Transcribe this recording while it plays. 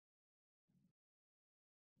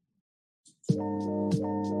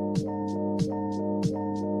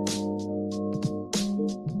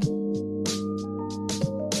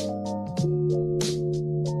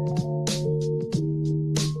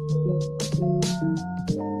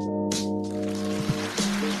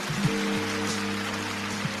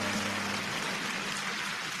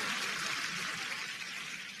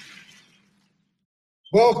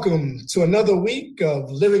Welcome to another week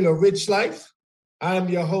of Living a Rich Life. I'm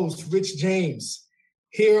your host, Rich James.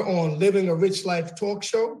 Here on Living a Rich Life talk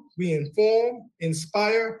show, we inform,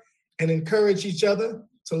 inspire, and encourage each other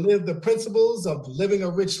to live the principles of Living a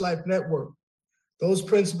Rich Life Network. Those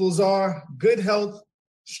principles are good health,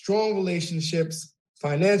 strong relationships,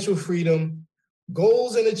 financial freedom,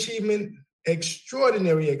 goals and achievement,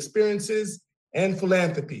 extraordinary experiences, and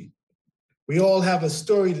philanthropy. We all have a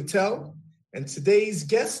story to tell, and today's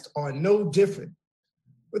guests are no different.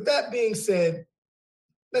 With that being said,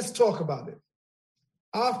 let's talk about it.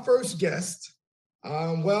 Our first guest,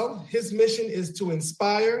 his mission is to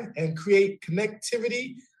inspire and create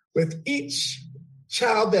connectivity with each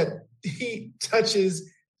child that he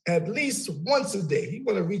touches at least once a day. He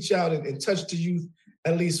want to reach out and touch the youth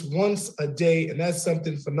at least once a day, and that's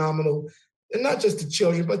something phenomenal, and not just the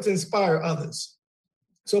children, but to inspire others.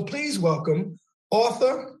 So please welcome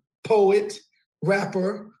author, poet,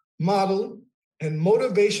 rapper, model, and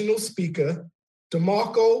motivational speaker,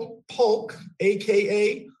 DeMarco Polk,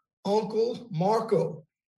 a.k.a. Uncle Marco.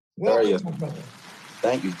 Welcome, my brother.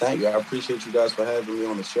 Thank you. I appreciate you guys for having me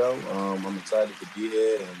on the show. I'm excited to be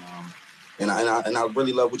here, and I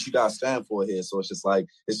really love what you guys stand for here. So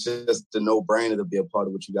it's just a no-brainer to be a part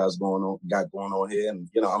of what you guys got going on here, and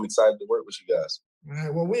I'm excited to work with you guys. All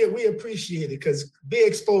right. Well, we appreciate it because Be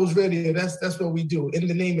Exposed Radio, that's what we do in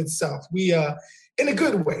the name itself. We in a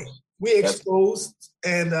good way. We expose,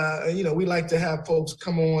 and we like to have folks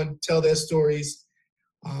come on, tell their stories,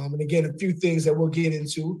 and again, a few things that we'll get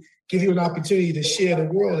into, give you an opportunity to share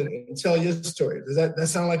the world and tell your story. Does that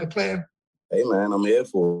sound like a plan? Hey man, I'm here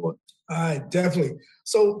for it. All right, definitely.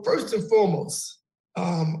 So first and foremost,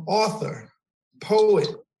 author, poet,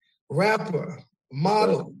 rapper,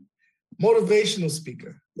 model, motivational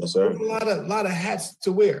speaker. Yes, sir. A lot of hats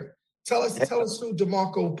to wear. Tell us who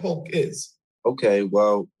DeMarco Polk is. Okay,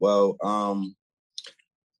 well, I'm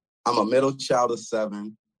a middle child of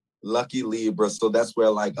 7, lucky Libra, so that's where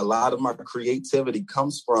a lot of my creativity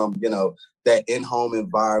comes from. That in-home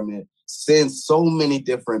environment, seeing so many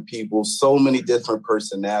different people, so many different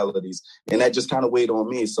personalities, and that just kind of weighed on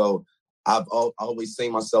me. So I've always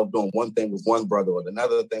seen myself doing one thing with one brother or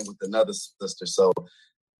another thing with another sister. So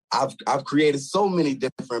I've created so many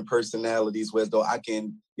different personalities where though I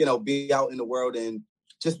can, be out in the world and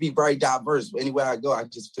just be very diverse. Anywhere I go, I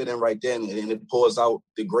just fit in right there, and it pours out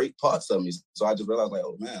the great parts of me. So I just realized,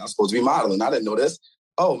 oh man, I'm supposed to be modeling. I didn't know this.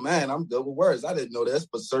 Oh man, I'm good with words. I didn't know this,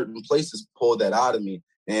 but certain places pulled that out of me.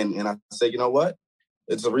 And I said, you know what?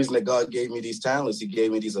 It's the reason that God gave me these talents. He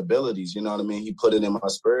gave me these abilities. You know what I mean? He put it in my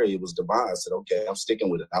spirit. It was divine. I said, okay, I'm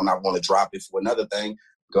sticking with it. I'm not going to drop it for another thing.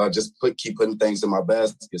 God just keep putting things in my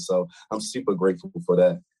basket. So I'm super grateful for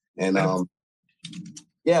that. And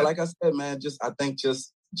like I said, man, I think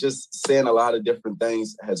just saying a lot of different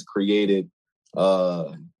things has created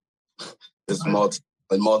this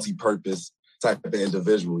multi-purpose type of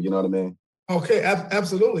individual. You know what I mean? Okay,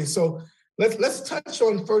 absolutely. So let's touch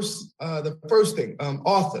on the first thing,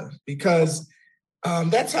 author, because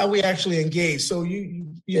that's how we actually engage. So you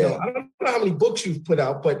know, I don't know how many books you've put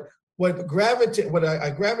out, but what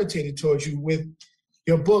I gravitated towards you with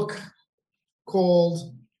your book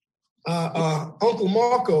called Uncle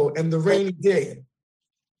Marco and the Rainy Day,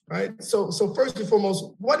 right? So first and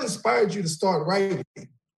foremost, what inspired you to start writing?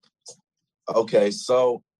 Okay,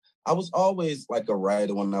 so I was always like a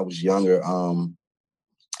writer when I was younger.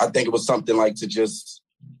 I think it was something like to just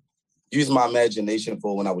use my imagination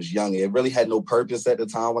for when I was younger. It really had no purpose at the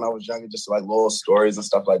time when I was younger, just like little stories and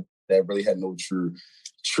stuff like that. Really had no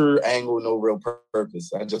true angle, no real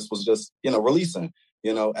purpose. I just was releasing.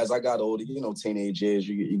 As I got older, teenage years,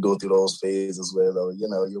 you go through those phases where,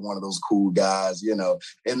 you're one of those cool guys, and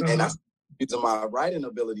I using my writing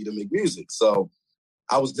ability to make music. So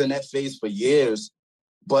I was in that phase for years,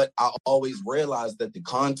 but I always realized that the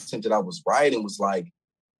content that I was writing was like,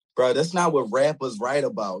 bro, that's not what rappers write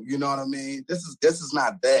about. You know what I mean? This is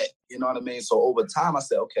not that. You know what I mean? So over time, I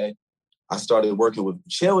said, okay, I started working with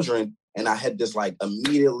children, and I had this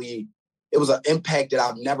immediately, it was an impact that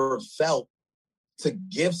I've never felt to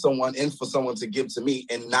give someone and for someone to give to me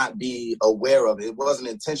and not be aware of it. It wasn't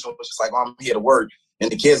intentional. It was just I'm here to work.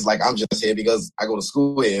 And the kids I'm just here because I go to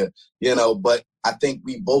school here, but I think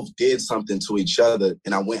we both did something to each other.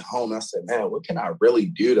 And I went home and I said, man, what can I really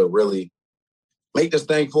do to really make this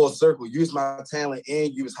thing full circle, use my talent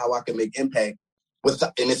and use how I can make impact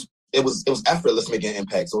it was effortless making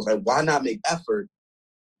impact. So it's like, why not make effort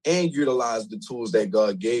and utilize the tools that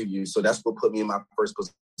God gave you? So that's what put me in my first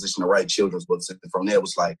position to write children's books. And from there, it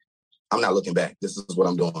was like, I'm not looking back. This is what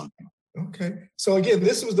I'm doing. Okay. So again,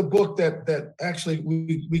 this was the book that actually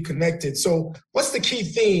we connected. So what's the key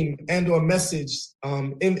theme and or message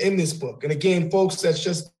in this book? And again, folks that's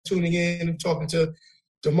just tuning in and talking to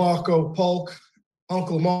DeMarco Polk,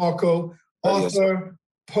 Uncle Marco, author,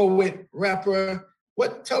 poet, rapper.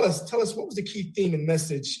 Tell us what was the key theme and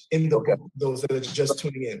message in the book, those that are just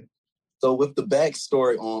tuning in? So with the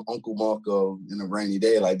backstory on Uncle Marco in a rainy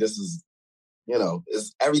day, like this is,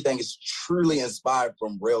 everything is truly inspired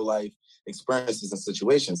from real life experiences and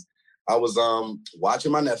situations. I was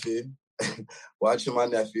watching my nephew, and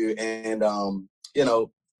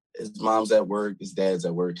his mom's at work, his dad's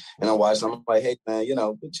at work, and I'm like, hey man,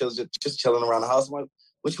 just chilling around the house. I'm like,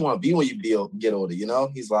 what you want to be when you get older?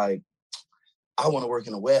 He's like, I want to work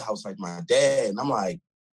in a warehouse like my dad. And I'm like,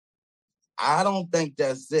 I don't think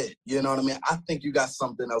that's it. You know what I mean? I think you got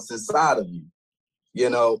something else inside of you,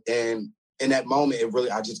 and in that moment,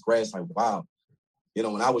 I just grasped like, wow.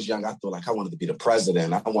 When I was young, I thought like I wanted to be the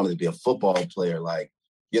president. I wanted to be a football player. Like,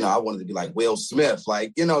 I wanted to be like Will Smith,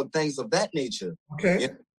 like, things of that nature. Okay. I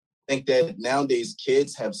think that nowadays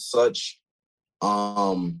kids have such,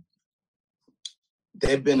 they've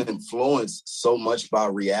been influenced so much by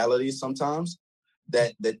reality sometimes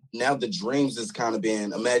that now the dreams is kind of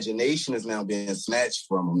imagination is now being snatched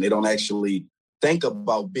from them. They don't actually think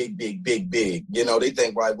about big. They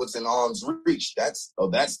think like what's in arm's reach. That's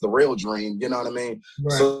the real dream. You know what I mean?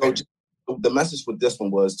 Right. So the message with this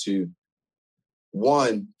one was to,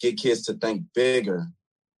 one, get kids to think bigger.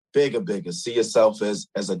 See yourself as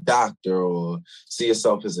a doctor, or see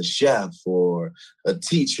yourself as a chef or a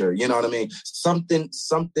teacher. You know what I mean? Something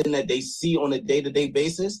that they see on a day-to-day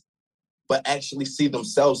basis, but actually see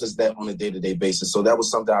themselves as that on a day-to-day basis. So that was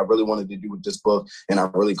something I really wanted to do with this book, and I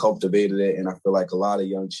really cultivated it. And I feel like a lot of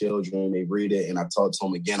young children, they read it, and I talk to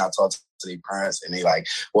them again. I talk to their parents, and they like,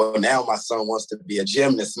 well, now my son wants to be a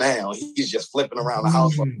gymnast now. He's just flipping around the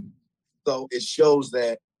house. So it shows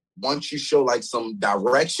that once you show like some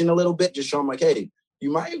direction a little bit, just show them like, hey,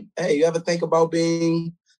 you ever think about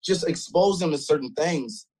just expose them to certain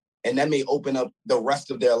things, and that may open up the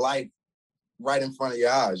rest of their life right in front of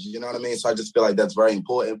your eyes. You know what I mean? So I just feel like that's very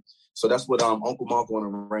important. So that's what Uncle Marco on a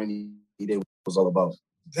rainy day was all about.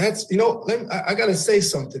 That's, I got to say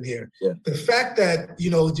something here. Yeah. The fact that,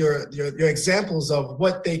 your examples of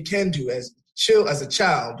what they can do as a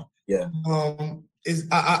child. Yeah. Is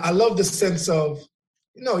I love the sense of,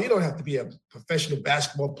 you don't have to be a professional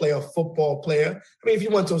basketball player, football player. I mean, if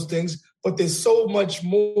you want those things, but there's so much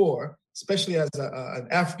more, especially as an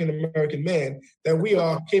African-American man, that we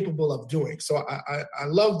are capable of doing. So I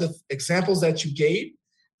love the examples that you gave.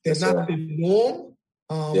 They're not the norm.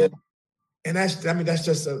 And that's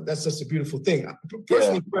just a beautiful thing.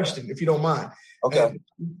 Personal question, if you don't mind. Okay.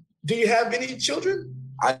 Do you have any children?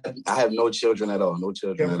 I have no children at all. No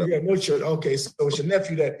children at all. You have no children. Okay, so it's your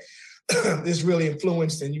nephew that is really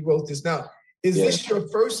influenced, and you wrote this. Now, is this your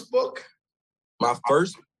first book? My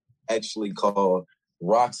first, actually called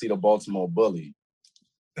Roxy the Baltimore Bully.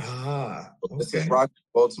 Okay. This is Roxy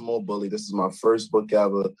the Baltimore Bully. This is my first book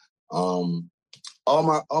ever. All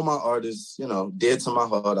my artists, dear to my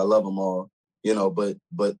heart. I love them all.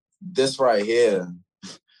 But this right here,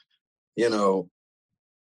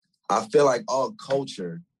 I feel like all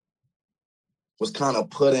culture was kind of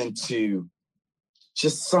put into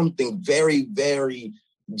just something very, very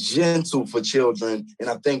gentle for children. And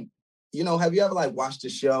I think, have you ever watched a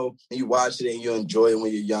show and you watch it and you enjoy it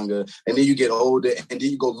when you're younger, and then you get older and then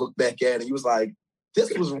you go look back at it and you was like, this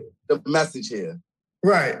was the message here.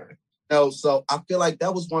 Right. So I feel like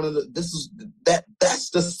that was that's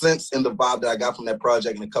the sense and the vibe that I got from that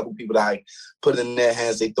project. And a couple people that I put it in their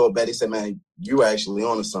hands, they thought back, they said, man, you were actually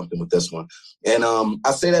onto something with this one. And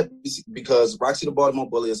I say that because Roxy the Baltimore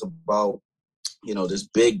Bully is about, this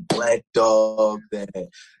big black dog that,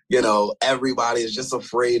 everybody is just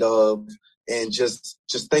afraid of and just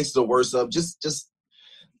thinks the worst of, just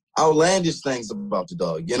outlandish things about the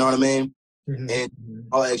dog. You know what I mean? Mm-hmm. And in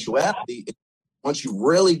all actuality, once you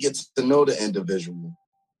really get to know the individual,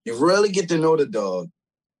 you really get to know the dog,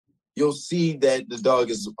 you'll see that the dog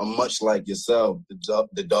is much like yourself.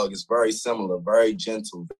 The dog is very similar, very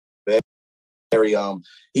gentle, very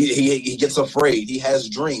he gets afraid. He has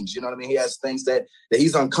dreams, you know what I mean? He has things that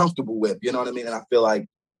he's uncomfortable with, you know what I mean? And I feel like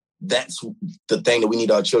that's the thing that we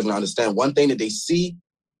need our children to understand. One thing that they see,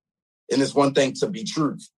 and it's one thing to be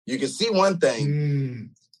truth. You can see one thing,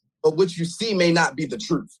 but what you see may not be the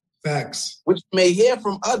truth. Facts. What you may hear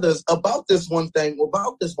from others about this one thing,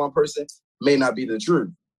 about this one person, may not be the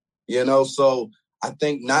truth. So I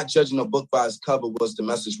think not judging a book by its cover was the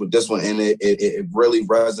message with this one, and it really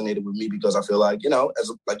resonated with me because I feel like,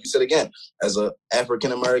 like you said again, as a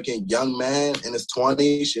African American young man in his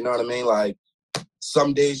 20s, you know what I mean? Like,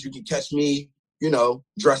 some days you can catch me,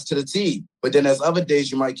 dressed to the T, but then there's other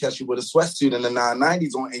days you might catch you with a sweatsuit and the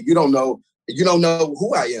 990s on, and you don't know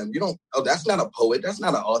who I am. That's not a poet, that's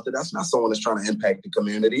not an author, that's not someone that's trying to impact the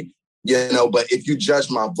community, But if you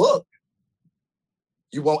judge my book,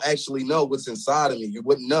 you won't actually know what's inside of me. You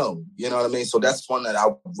wouldn't know, you know what I mean? So that's one that I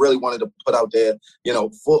really wanted to put out there,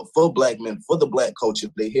 for Black men, for the Black culture.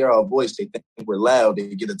 They hear our voice, they think we're loud,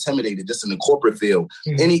 they get intimidated, just in the corporate field.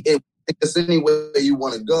 Mm-hmm. It's any way you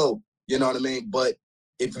want to go, you know what I mean? But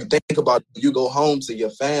if you think about it, you go home to your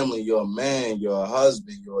family, you're a man, you're a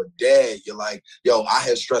husband, you're a dad, you're like, yo, I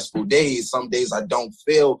have stressful days. Some days I don't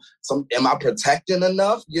feel, am I protecting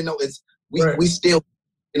enough? We still,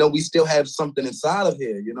 we still have something inside of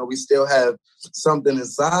here. We still have something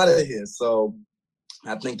inside of here. So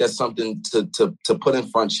I think that's something to put in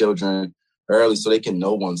front children early so they can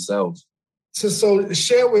know oneself. So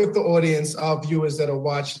share with the audience, our viewers that are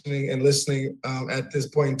watching and listening at this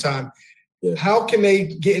point in time, how can they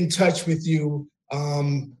get in touch with you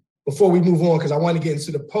before we move on? Because I want to get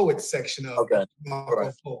into the poet section of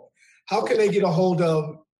Marco Polo. How can they get a hold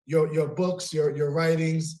of your books, your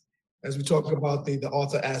writings, as we talk about the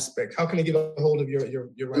author aspect? How can they get a hold of your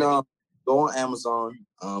writing? Go on Amazon.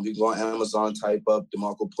 You can go on Amazon, type up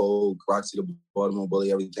DeMarco Poe, Roxy the Baltimore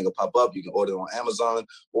Bully, everything will pop up. You can order it on Amazon,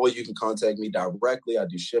 or you can contact me directly. I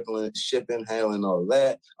do shipping, handling, all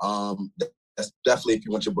that. That's definitely if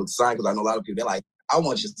you want your book signed, because I know a lot of people, they're like, I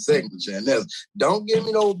want your signature in this. Don't give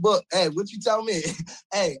me no book. Hey, what you tell me?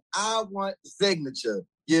 Hey, I want the signature.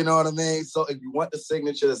 You know what I mean? So if you want the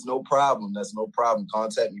signature, that's no problem.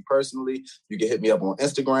 Contact me personally. You can hit me up on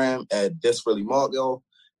Instagram at This Really Marco.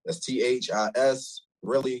 That's THIS,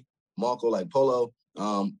 really, Marco like Polo.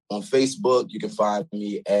 On Facebook, you can find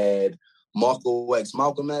me at Marco X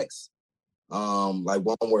Malcolm X. Like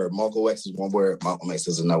one word. Marco X is one word. Malcolm X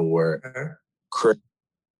is another word.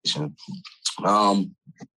 Creation. So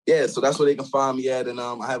that's where they can find me at. And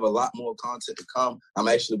I have a lot more content to come. I'm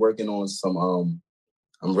actually working on some.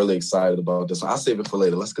 I'm really excited about this. I'll save it for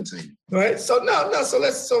later. Let's continue. All right. So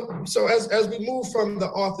so as we move from the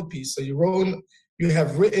author piece, so you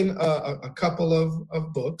have written a couple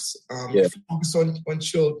of books. Focus on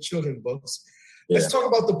children books. Let's talk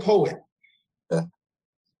about the poet. Yeah.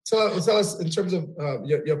 Tell us in terms of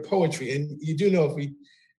your poetry, and you do know if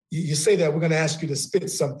you say that, we're going to ask you to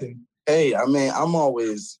spit something. Hey, I mean,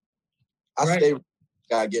 stay.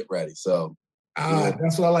 Gotta get ready. So.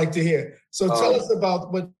 That's what I like to hear. So tell us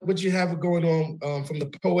about what you have going on from the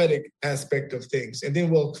poetic aspect of things, and then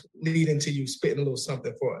we'll lead into you spitting a little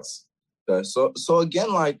something for us. Okay, so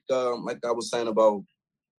again, like I was saying about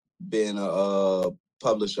being a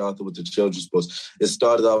published author with the children's books, it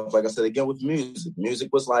started off, like I said, again with music. Music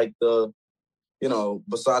was like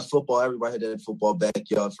besides football, everybody had that football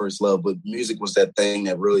backyard first love, but music was that thing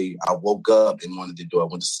that really I woke up and wanted to do. I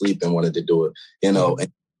went to sleep and wanted to do it, Mm-hmm.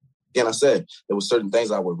 And again, I said, there were certain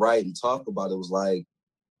things I would write and talk about. It was like,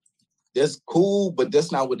 this cool, but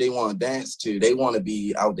that's not what they want to dance to. They want to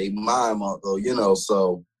be out their mind, Marco,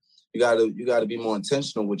 so you gotta be more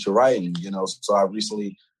intentional with your writing, So I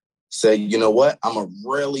recently said, you know what? I'm gonna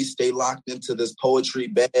really stay locked into this poetry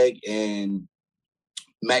bag and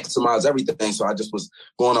maximize everything. So I just was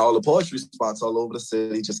going to all the poetry spots all over the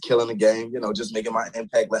city, just killing the game, just making my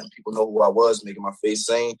impact, letting people know who I was, making my face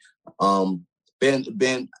sing.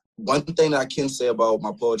 Ben, one thing that I can say about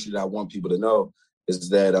my poetry that I want people to know is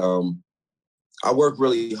that I work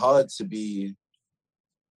really hard to be,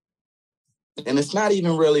 and it's not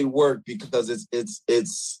even really work because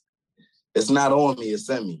it's not on me, it's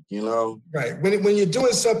in me, Right. When you're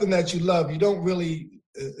doing something that you love, it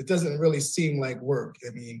doesn't really seem like work.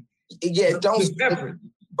 I mean, it don't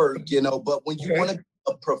work, but when you want to be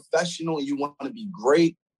a professional and you want to be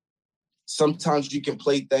great, sometimes you can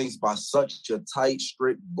play things by such a tight,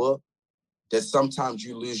 strict book that sometimes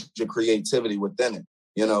you lose your creativity within it,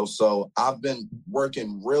 So I've been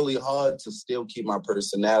working really hard to still keep my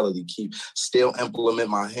personality, still implement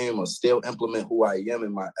my humor, still implement who I am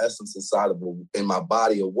and my essence in my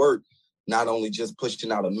body of work, not only just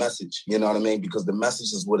pushing out a message, you know what I mean? Because the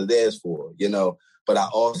message is what it is for, But I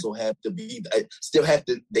also have to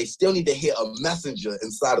they still need to hear a messenger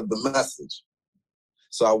inside of the message.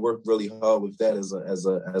 So I work really hard with that as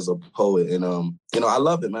a poet, and I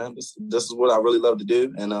love it, man. This is what I really love to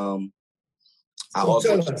do, and Tell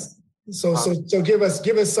us. So give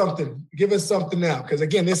us something. Give us something now, because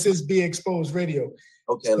again, this is Be Exposed Radio.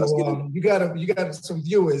 Okay, let's get it. You got some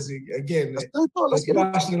viewers again. Let's get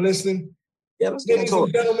watching and listening. Yeah, let's get Ladies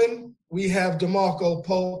and gentlemen, we have DeMarco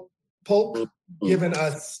Pope giving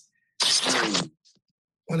us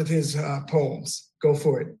one of his poems. Go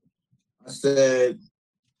for it. I said,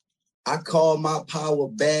 I call my power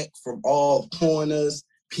back from all corners,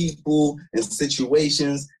 people, and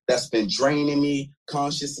situations that's been draining me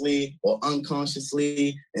consciously or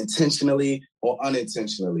unconsciously, intentionally or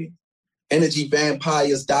unintentionally. Energy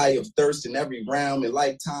vampires die of thirst in every realm and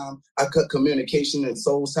lifetime. I cut communication and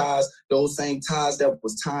soul ties, those same ties that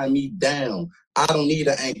was tying me down. I don't need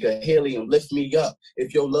an anchor. Helium, lift me up.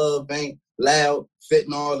 If your love ain't loud,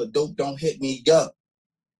 fentanyl, the dope don't hit me up.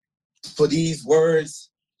 For these words,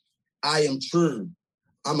 I am true.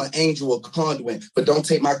 I'm an angel, a conduit, but don't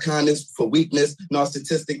take my kindness for weakness.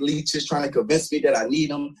 Narcissistic leeches trying to convince me that I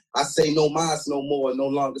need them. I say no mas no more, no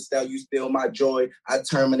longer style you steal my joy. I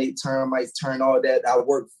terminate termites, turn all that I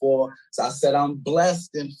work for. So I said I'm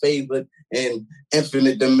blessed and favored in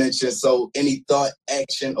infinite dimensions. So any thought,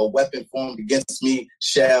 action, or weapon formed against me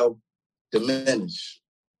shall diminish.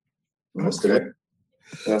 Okay.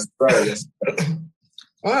 That's right.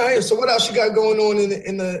 All right. So what else you got going on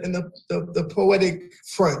in the poetic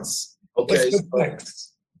fronts? Okay.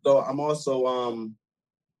 So I'm also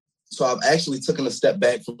so I've actually taken a step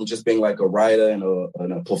back from just being like a writer and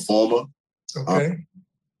a performer. Okay.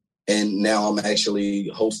 And now I'm actually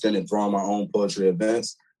hosting and throwing my own poetry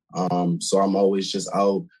events. So I'm always just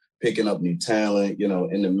out picking up new talent,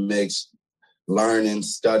 in the mix, learning,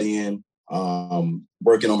 studying,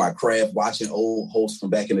 working on my craft, watching old hosts from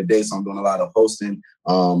back in the day. So I'm doing a lot of hosting.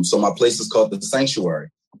 So my place is called The Sanctuary.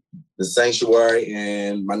 The Sanctuary,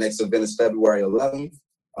 and my next event is February 11th.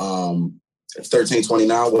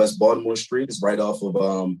 1329 West Baltimore Street. It's right off of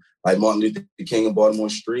like Martin Luther King and Baltimore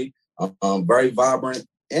Street. Very vibrant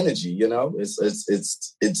energy,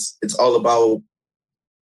 It's all about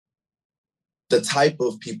the type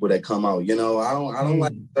of people that come out. I don't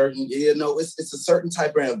like certain, it's a certain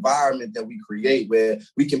type of environment that we create where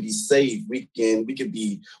we can be safe, we can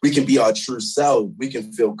be our true self, we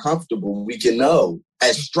can feel comfortable, we can know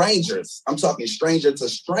as strangers. I'm talking stranger to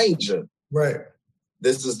stranger. Right.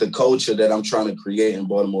 This is the culture that I'm trying to create in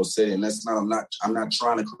Baltimore City. And I'm not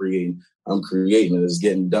trying to create, I'm creating it. It's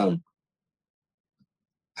getting done.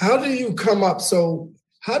 How do you come up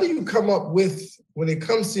with, when it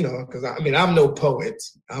comes to, because I'm no poet,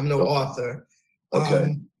 I'm no author.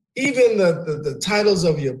 Okay. Even the titles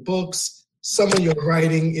of your books, some of your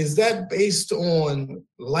writing, is that based on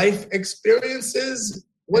life experiences?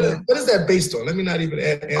 What is that based on? Let me not even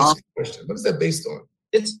answer the question. What is that based on?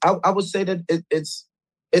 I would say that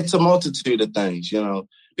it's a multitude of things,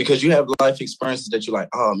 because you have life experiences that you're like,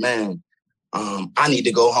 oh man, I need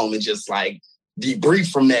to go home and just like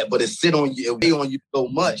debrief from that, but it weigh on you so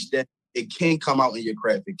much that it can come out in your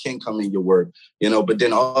craft, it can come in your work, but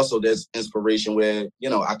then also there's inspiration where,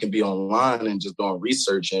 I can be online and just doing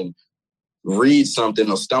research and read something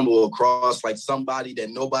or stumble across like somebody that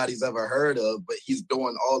nobody's ever heard of, but he's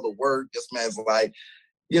doing all the work. This man's like,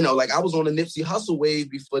 like I was on the Nipsey Hussle wave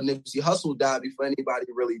before Nipsey Hussle died, before anybody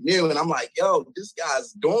really knew. And I'm like, yo, this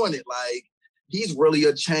guy's doing it. Like, he's really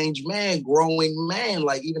a changed man, growing man.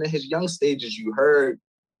 Like, even in his young stages, you heard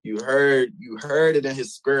it in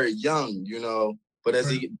his spirit young, But as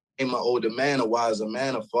he became an older man, a wiser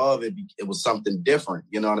man, a father, it was something different.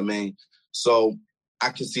 You know what I mean? So I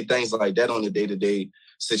can see things like that on a day-to-day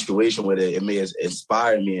situation where it may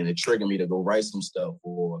inspire me and it trigger me to go write some stuff.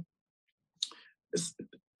 Or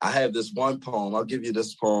I have this one poem. I'll give you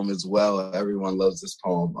this poem as well. Everyone loves this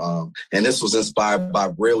poem. And this was inspired by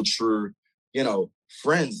real, true,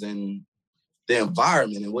 friends and the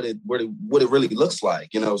environment and what it really looks like,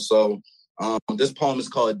 So this poem is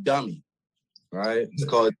called Dummy, right? It's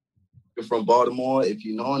called from Baltimore. If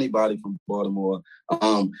you know anybody from Baltimore,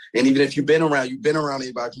 and even if you've been around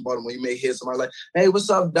anybody from Baltimore, you may hear somebody like, hey, what's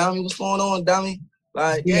up, Dummy? What's going on, Dummy?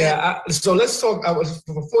 Like, so let's talk.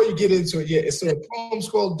 Before you get into it, so the poem's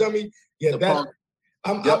called Dummy.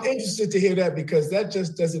 I'm interested to hear that, because that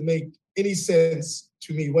just doesn't make any sense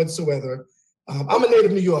to me whatsoever. I'm a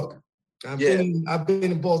native New Yorker. I've been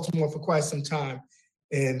in Baltimore for quite some time,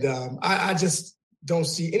 and I just don't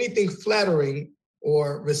see anything flattering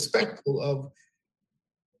or respectful of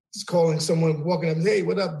just calling someone walking up, hey,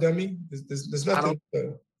 what up, dummy? There's nothing.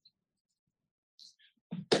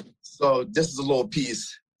 So this is a little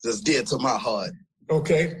piece that's dear to my heart.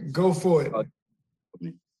 Okay, go for it.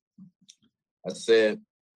 I said,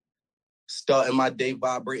 starting my day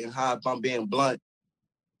vibrating high, if I'm being blunt.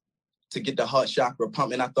 to get the heart chakra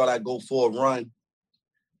pumping. I thought I'd go for a run.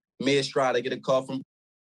 Mid-stride, I get a call from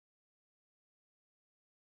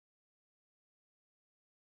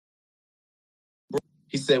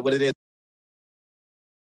he said, what it is.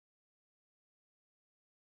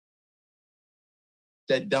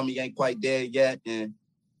 That dummy ain't quite dead yet, and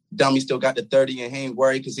dummy still got the 30, and he ain't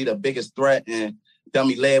worried because he the biggest threat, and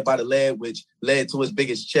dummy led by the leg, which led to his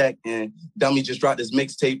biggest check, and dummy just dropped his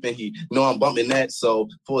mixtape, and he know I'm bumping that, so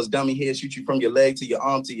for his dummy head, shoot you from your leg to your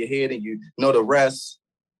arm to your head, and you know the rest,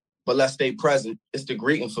 but let's stay present. It's the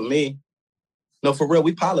greeting for me. No, for real,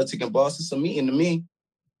 we politicking, boss. It's a meeting to me.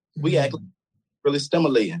 We act really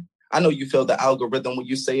stimulating. I know you feel the algorithm when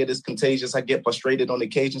you say it is contagious. I get frustrated on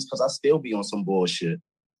occasions because I still be on some bullshit.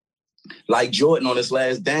 Like Jordan on his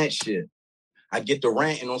last dance shit. I get the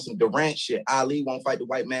ranting on some Durant shit. Ali won't fight the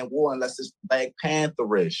white man war unless it's Black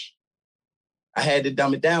Pantherish. I had to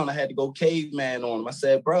dumb it down. I had to go caveman on him. I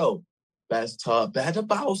said, bro, best talk bad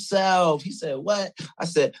about self. He said, what? I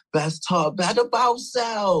said, best talk bad about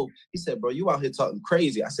self. He said, bro, you out here talking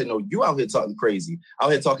crazy. I said, no, you out here talking crazy.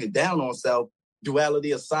 Out here talking down on self.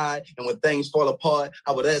 Duality aside, and when things fall apart,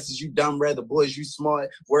 I would ask, is you dumb, rather, boys, you smart,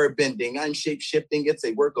 word bending, I'm shape shifting, it's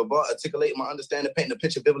a work of art, articulating my understanding, painting a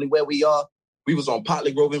picture vividly where we are. We was on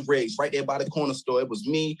Potley Grove and Riggs, right there by the corner store. It was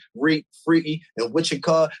me, Reek, Freaky, and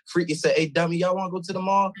Wichita. Freaky said, hey, dummy, y'all want to go to the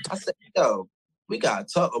mall? I said, yo, we got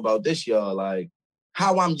to talk about this, y'all. Like,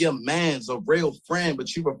 how I'm your man's a real friend,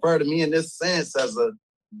 but you refer to me in this sense as a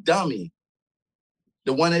dummy.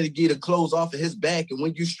 The one that get the clothes off of his back, and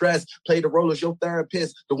when you stress, play the role as your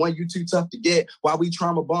therapist, the one you too tough to get, while we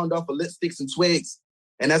trauma bond off of lipsticks and twigs.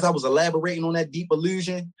 And as I was elaborating on that deep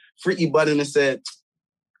illusion, Freaky butted and said,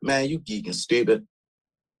 man, you geeking stupid.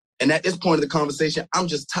 And at this point of the conversation, I'm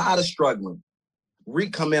just tired of struggling.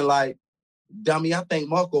 Reek come in like, dummy, I think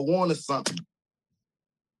Marco wanted something.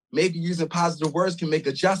 Maybe using positive words can make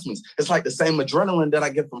adjustments. It's like the same adrenaline that I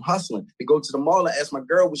get from hustling. To go to the mall and ask my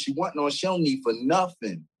girl what she want on, she don't need for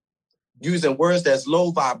nothing. Using words that's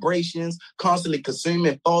low vibrations, constantly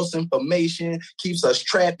consuming false information, keeps us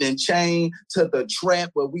trapped and chained to the trap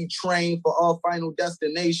where we train for our final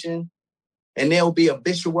destination. And there'll be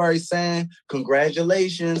obituary saying,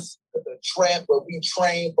 congratulations, to the trap where we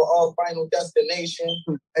train for our final destination.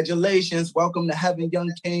 Congratulations, welcome to heaven,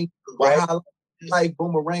 young king. Like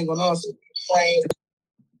boomerang on us,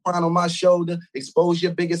 crown on my shoulder, expose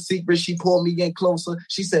your biggest secret. She pulled me in closer.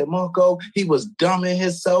 She said, Marco, he was dumbing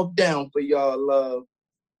himself down for y'all love.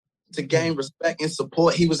 To gain respect and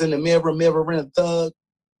support, he was in the mirroring a thug.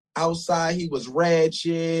 Outside, he was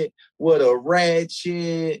ratchet, with a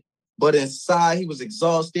ratchet. But inside, he was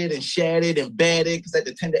exhausted and shattered and battered because at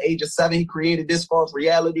the tender age of 7, he created this false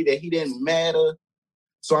reality that he didn't matter.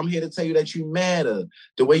 So I'm here to tell you that you matter.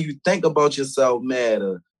 The way you think about yourself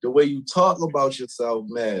matter. The way you talk about yourself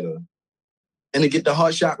matter. And to get the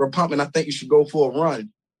heart chakra pumping, I think you should go for a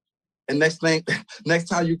run. And next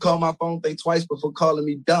time you call my phone, think twice before calling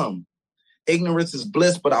me dumb. Ignorance is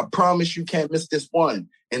bliss, but I promise you can't miss this one.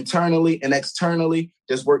 Internally and externally,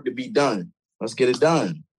 there's work to be done. Let's get it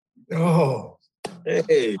done. Oh.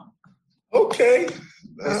 Hey. Okay.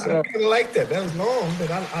 I kind of like that. That was long,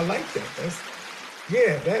 but I like that.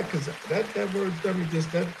 That because that word dummy just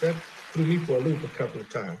that threw me for a loop a couple of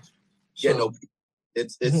times. So, yeah, no,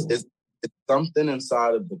 it's something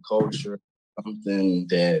inside of the culture, something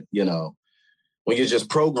that, you know, when you're just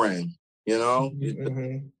programmed, you know,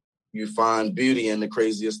 you find beauty in the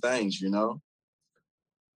craziest things, you know.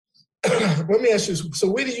 Let me ask you, so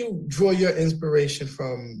where do you draw your inspiration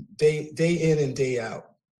from day in and day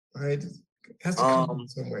out? Right? It has to come from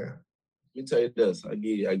somewhere. Let me tell you this. I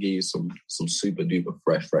give you some super duper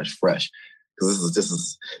fresh. Because this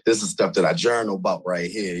is stuff that I journal about right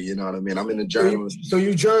here. You know what I mean? I'm in the journal. So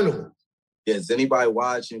you journal? Yes. Anybody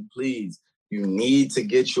watching, please, you need to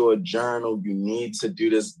get your journal. You need to do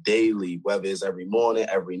this daily, whether it's every morning,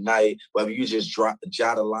 every night, whether you just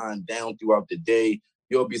jot a line down throughout the day.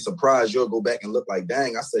 You'll be surprised. You'll go back and look like,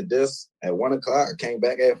 dang, I said this at 1 o'clock. I came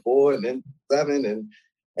back at 4 and then 7 and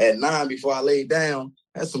at 9 before I laid down.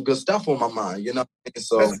 That's some good stuff on my mind, you know.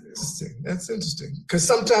 So that's interesting. Because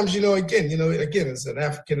sometimes, again, as an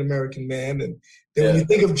African-American man, and then when you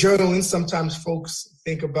think of journaling, sometimes folks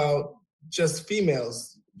think about just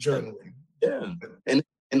females journaling. Yeah. And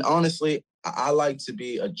honestly, I like to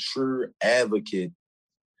be a true advocate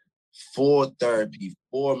for therapy,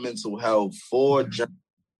 for mental health, for journaling.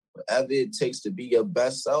 Whatever it takes to be your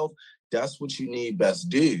best self, that's what you need best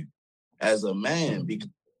do as a man. Because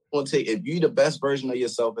if you're the best version of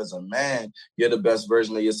yourself as a man, you're the best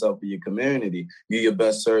version of yourself for your community. You're your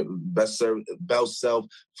best self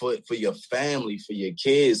for your family, for your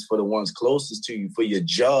kids, for the ones closest to you, for your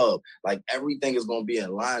job. Like everything is going to be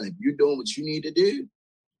in line. If you're doing what you need to do,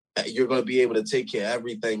 you're going to be able to take care of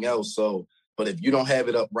everything else. So, but if you don't have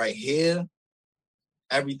it up right here,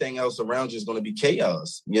 everything else around you is going to be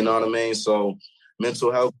chaos. You know what I mean? So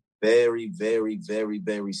mental health, very, very, very,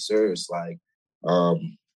 very serious. Like,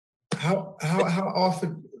 how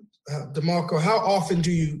often, DeMarco, how often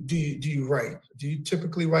do you write? Do you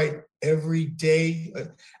typically write every day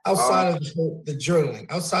outside of the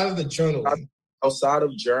journaling? Outside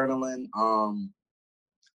of journaling,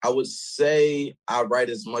 I would say I write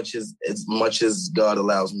as much as God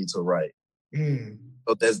allows me to write.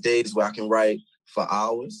 So there's days where I can write for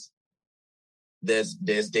hours. There's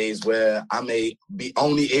days where I may be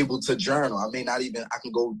only able to journal. I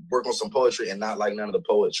can go work on some poetry and not like none of the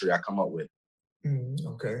poetry I come up with.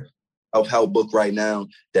 Okay. Self-help book right now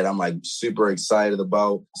that I'm like super excited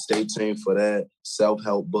about. Stay tuned for that.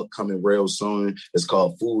 Self-help book coming real soon. It's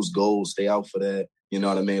called Fool's Gold. Stay out for that. You know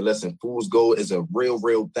what I mean? Listen, Fool's Gold is a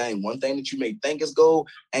real thing. One thing that you may think is gold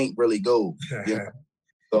ain't really gold. You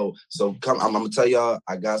know? So come, I'm gonna tell y'all,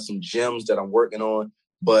 I got some gems that I'm working on,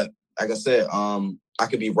 but like I said, I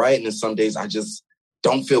could be writing and some days I just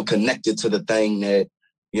don't feel connected to the thing that,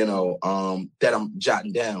 you know, that I'm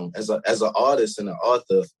jotting down. As an artist and an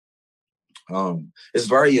author, it's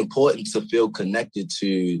very important to feel connected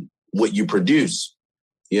to what you produce.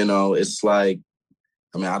 You know, it's like,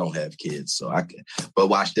 I mean, I don't have kids, so I can, but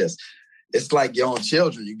watch this. It's like your own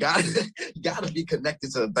children. You gotta be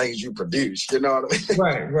connected to the things you produce. You know what I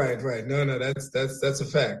mean? Right. No, that's a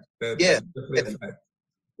fact. That's definitely a fact.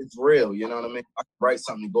 It's real, you know what I mean? I can write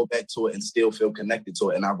something and go back to it and still feel connected to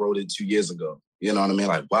it. And I wrote it 2 years ago. You know what I mean?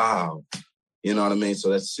 Like, wow. You know what I mean? So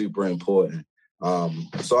that's super important.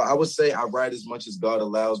 So I would say I write as much as God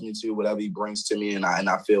allows me to, whatever he brings to me. And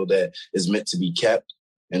I feel that is meant to be kept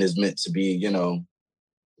and is meant to be, you know,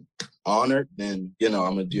 honored. Then, you know,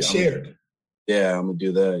 I'm going to do shared. I'm going to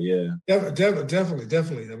do that. Yeah.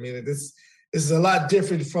 Definitely. I mean, this is a lot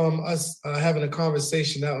different from us having a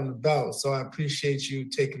conversation out and about. So I appreciate you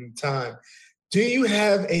taking the time. Do you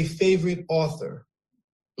have a favorite author?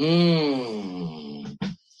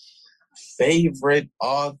 Favorite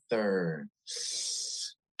author.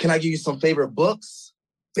 Can I give you some favorite books?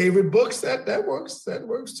 Favorite books? That works. That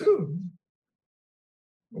works too.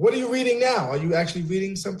 What are you reading now? Are you actually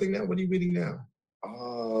reading something now? What are you reading now?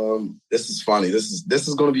 This is funny. This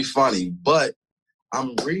is going to be funny, but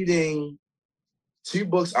I'm reading 2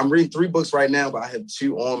 books. I'm reading 3 books right now, but I have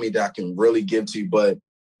 2 on me that I can really give to you. But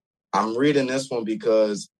I'm reading this one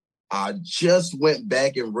because I just went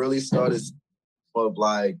back and really started of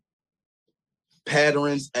like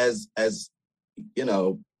patterns as you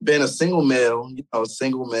know, being a single male,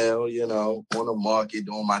 you know, on the market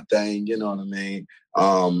doing my thing, you know what I mean?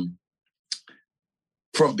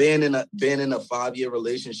 From being in a 5-year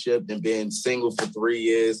relationship and being single for 3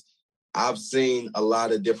 years, I've seen a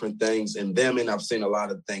lot of different things in them, and I've seen a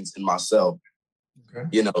lot of things in myself. Okay.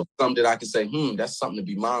 You know, some that I can say, that's something to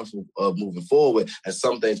be mindful of moving forward. And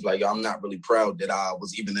some things like, I'm not really proud that I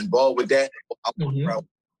was even involved with that. I was proud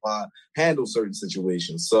how I handle certain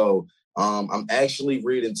situations. So I'm actually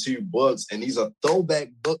reading 2 books, and these are throwback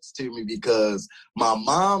books to me because my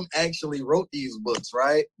mom actually wrote these books,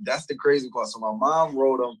 right? That's the crazy part. So my mom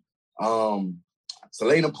wrote them.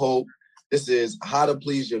 Selena Pope. This is How to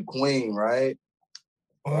Please Your Queen, right?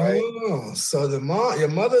 Oh, so your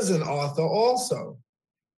mother's an author also.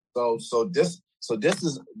 So this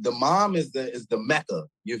is the mom is the Mecca.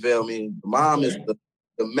 You feel me? The mom is the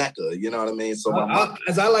Mecca. You know what I mean? So my mom,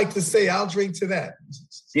 as I like to say, I'll drink to that.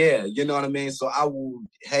 Yeah, you know what I mean. So I will.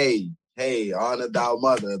 Hey, honor thou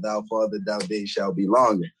mother, thou father, thou day shall be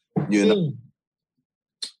longer. You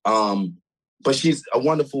know. But she's a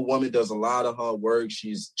wonderful woman, does a lot of hard work.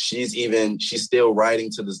 She's still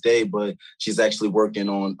writing to this day, but she's actually working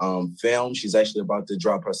on film. She's actually about to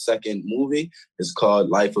drop her 2nd movie. It's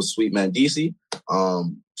called Life of Sweet Mandisi.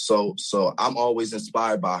 So I'm always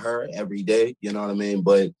inspired by her every day, you know what I mean?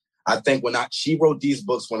 But I think she wrote these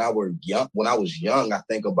books when I was young, I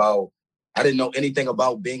think about, I didn't know anything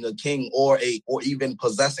about being a king or even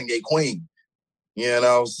possessing a queen, you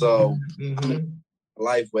know? So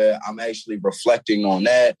life where I'm actually reflecting on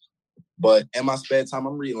that. But in my spare time,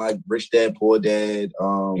 I'm reading like Rich Dad, Poor Dad.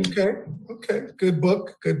 Okay. Good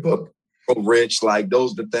book. Rich, like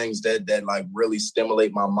those are the things that like really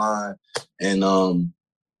stimulate my mind and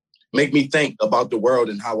make me think about the world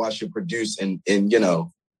and how I should produce and you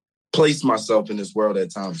know, place myself in this world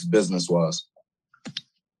at times business-wise.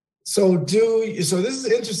 So this is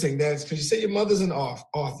interesting. That's because you say your mother's an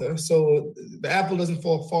author, so the apple doesn't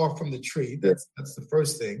fall far from the tree. That's the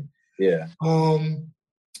first thing. Yeah.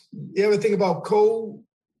 You ever think about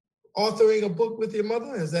co-authoring a book with your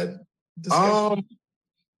mother? Is that discussion?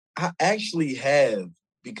 I actually have,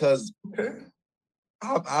 because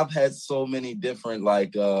I've had so many different,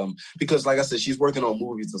 because like I said, she's working on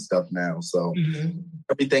movies and stuff now. So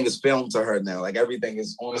everything is filmed to her now. Like everything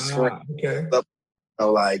is on the screen. Okay.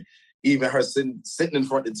 Like even her sitting in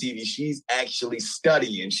front of the TV, she's actually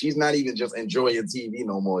studying. She's not even just enjoying TV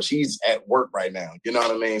no more. She's at work right now. You know what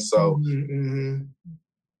I mean? So,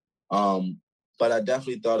 but I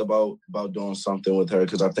definitely thought about doing something with her,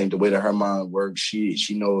 because I think the way that her mind works,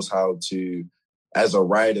 she knows how to, as a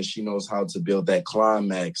writer, she knows how to build that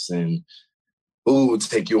climax and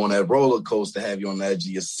take you on that roller coaster, have you on the edge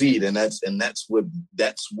of your seat, and that's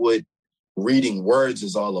what reading words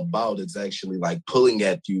is all about. It's actually like pulling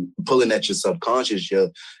at your subconscious,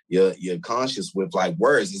 your conscious with like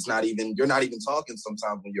words. You're not even talking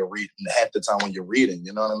sometimes when you're reading, half the time when you're reading,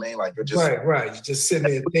 you know what I mean? Like you're just right. You're just sitting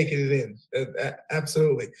there taking it in.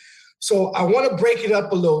 Absolutely. So I want to break it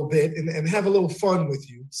up a little bit and have a little fun with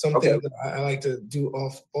you. Something that I like to do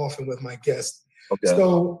often with my guests. Okay.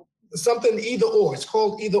 So something either or. It's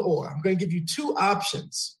called either or. I'm going to give you two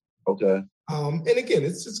options. Okay. And again,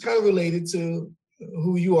 it's kind of related to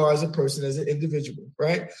who you are as a person, as an individual,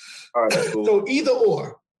 right? All right, cool. So either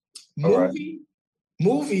or,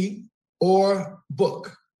 movie or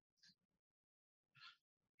book.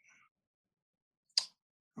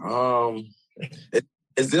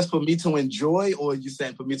 Is this for me to enjoy, or are you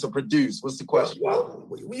saying for me to produce? What's the question? Well,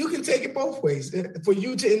 you can take it both ways. For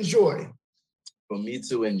you to enjoy. For me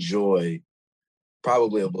to enjoy,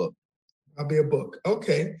 probably a book. Probably a book.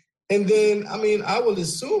 Okay. And then, I would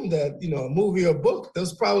assume that, a movie or book,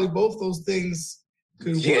 those probably both those things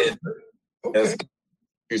could work. Okay.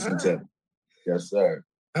 Yes, sir.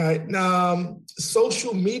 All right. Now,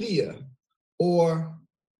 social media or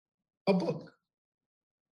a book?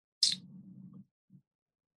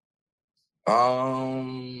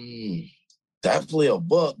 Definitely a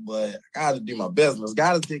book, but I got to do my business.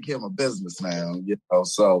 Got to take care of my business now,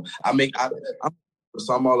 So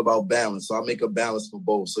I'm all about balance. So I make a balance for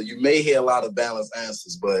both. So you may hear a lot of balanced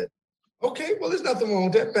answers, but okay. Well, there's nothing wrong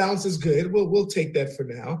with that. Balance is good. We'll take that for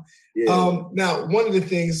now. Yeah. Now, one of the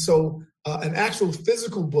things. So an actual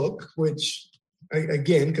physical book, which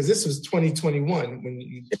again, because this was 2021 when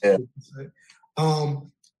you. Yeah.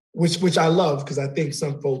 Which I love, because I think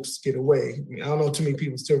some folks get away. I don't know too many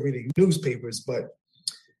people still reading newspapers, but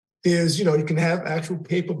there's, you can have actual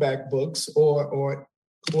paperback books or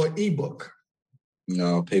ebook.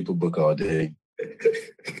 No, paper book all day.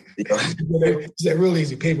 It's that real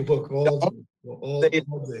easy, paper book all day.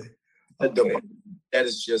 Okay. That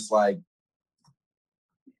is just like,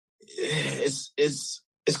 it's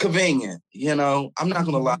convenient, I'm not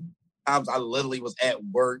gonna lie. I literally was at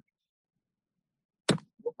work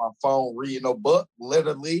with my phone reading a book,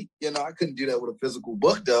 literally. I couldn't do that with a physical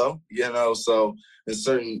book though, so in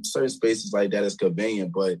certain spaces like that, it's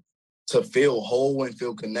convenient, but to feel whole and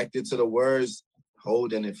feel connected to the words,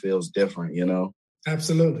 holding it feels different,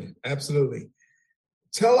 Absolutely.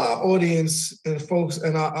 Tell our audience and folks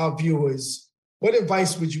and our viewers, what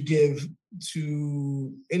advice would you give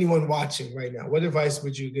to anyone watching right now? What advice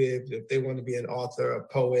would you give if they want to be an author, a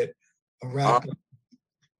poet, a rapper?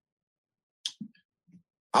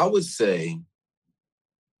 I would say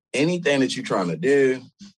anything that you're trying to do,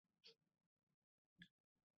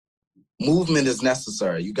 movement is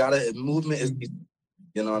necessary. Movement is,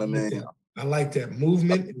 you know what I mean? I like that.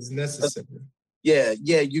 Movement is necessary. Yeah.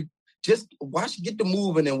 You just get the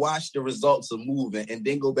moving and watch the results of moving, and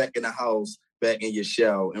then go back in the house, back in your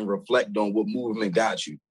shell, and reflect on what movement got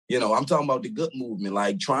you. I'm talking about the good movement,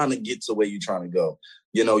 like trying to get to where you're trying to go.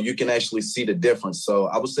 You can actually see the difference. So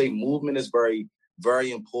I would say movement is very,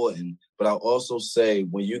 very important. But I'll also say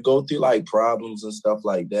when you go through like problems and stuff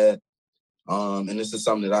like that, and this is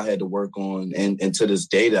something that I had to work on, and to this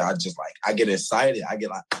day that I get excited. I get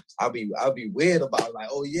like, I'll be weird about it, like,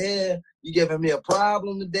 oh yeah, you giving me a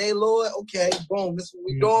problem today, Lord? Okay, boom, this is what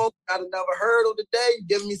we doing. Got another hurdle today. You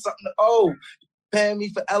giving me something paying me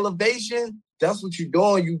for elevation. That's what you're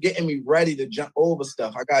doing. You getting me ready to jump over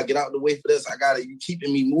stuff. I gotta get out of the way for this. You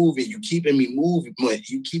keeping me moving. You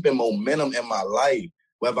keeping momentum in my life.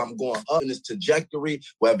 Whether I'm going up in this trajectory,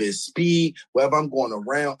 whether it's speed, whether I'm going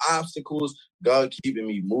around obstacles, God keeping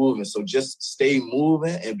me moving. So just stay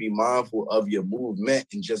moving and be mindful of your movement,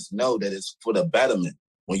 and just know that it's for the betterment.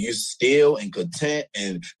 When you're still and content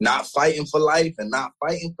and not fighting for life and not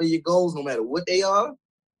fighting for your goals, no matter what they are,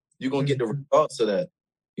 you're going to get the results of that.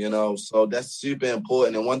 So that's super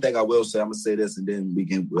important. And one thing I will say, I'm gonna say this, and then we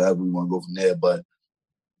can wherever we want to go from there. But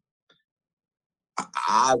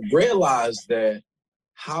I realized that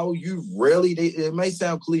how you really, it may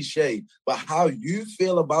sound cliche, but how you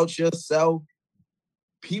feel about yourself,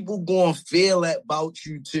 people gonna feel that about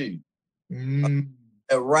you too.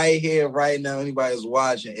 Right here, right now, anybody's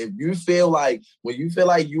watching. If you feel like, when you feel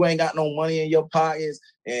like you ain't got no money in your pockets,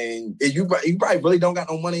 and you probably really don't got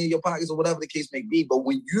no money in your pockets or whatever the case may be, but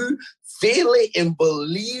when you feel it and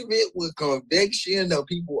believe it with conviction, the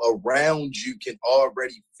people around you can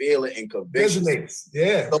already feel it in conviction. Resonates.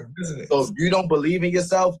 Yeah. So if you don't believe in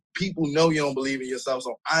yourself, people know you don't believe in yourself,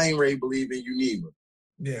 so I ain't ready to believe in you neither.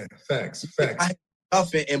 Yeah, facts. I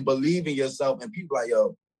nothing and believe in yourself, and people like,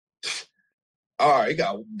 yo, all right,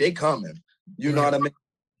 they coming. You know what I mean?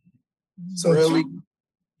 So really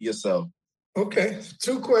yourself. Okay.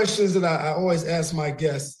 2 questions that I always ask my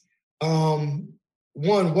guests. One,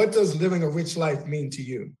 what does living a rich life mean to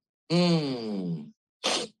you? Living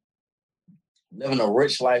a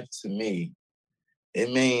rich life to me,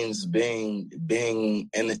 it means being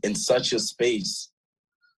in such a space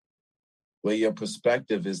where your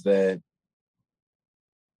perspective is that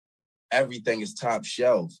everything is top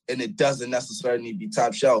shelf, and it doesn't necessarily need to be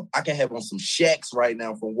top shelf. I can have on some Shaqs right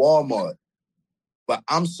now from Walmart, but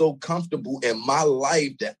I'm so comfortable in my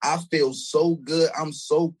life that I feel so good. I'm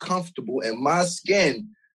so comfortable in my skin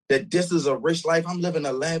that this is a rich life. I'm living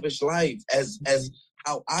a lavish life as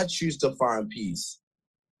how I choose to find peace.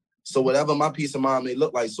 So whatever my peace of mind may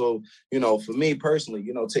look like. So, for me personally,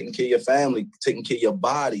 taking care of your family, taking care of your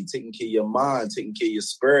body, taking care of your mind, taking care of your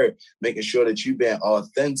spirit, making sure that you're being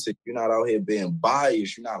authentic. You're not out here being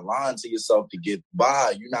biased. You're not lying to yourself to get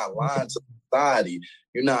by. You're not lying to society.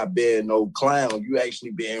 You're not being no clown. You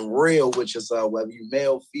actually being real with yourself, whether you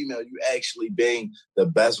male, female, you actually being the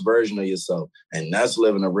best version of yourself. And that's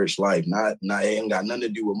living a rich life. Not it ain't got nothing to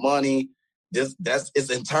do with money. It's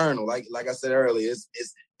internal. Like I said earlier,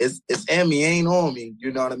 it's in me, ain't on me.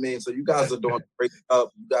 You know what I mean? So you guys are doing a great job.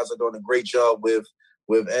 You guys are doing a great job with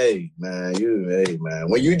man.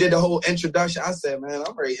 When you did the whole introduction, I said, man,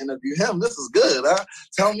 I'm ready to interview him. This is good. Huh?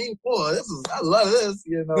 Tell me more. I love this.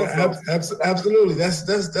 Absolutely.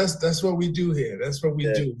 That's what we do here. That's what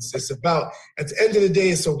we do. It's about, at the end of the day,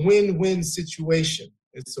 it's a win-win situation.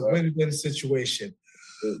 It's a win-win situation.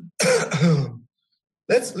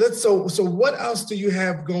 So what else do you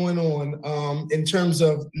have going on in terms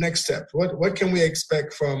of next steps? What can we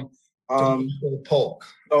expect from Polk?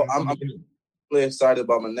 So I'm really excited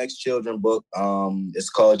about my next children's book. It's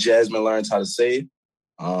called Jasmine Learns How to Save.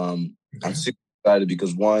 I'm super excited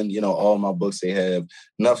because one, all my books, they have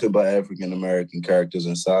nothing but African American characters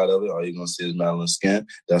inside of it. All you're gonna see is melanin skin.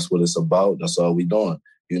 That's what it's about. That's all we doing.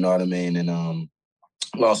 You know what I mean? And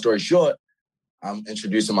long story short, I'm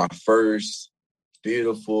introducing my first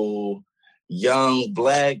beautiful young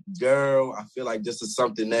Black girl. I feel like this is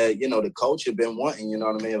something that the culture been wanting. You know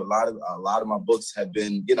what I mean? A lot of my books have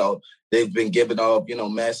been, they've been giving off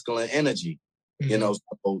masculine energy.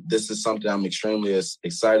 So this is something I'm extremely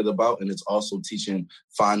excited about, and it's also teaching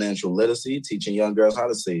financial literacy, teaching young girls how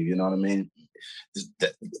to save. You know what I mean?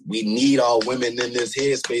 We need all women in this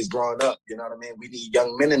headspace growing up. You know what I mean? We need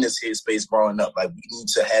young men in this headspace growing up. Like, we need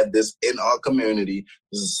to have this in our community.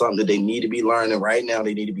 This is something that they need to be learning right now.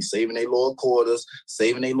 They need to be saving their little quarters,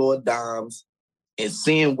 saving their little dimes, and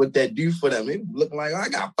seeing what that do for them. It looking like, I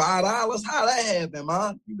got $5. How that happen,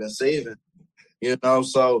 man? You've been saving.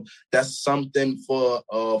 So that's something for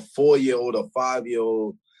a 4-year-old or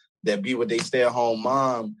 5-year-old that be with their stay-at-home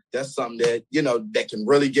mom. That's something that, that can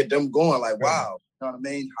really get them going. Like, wow, you know what I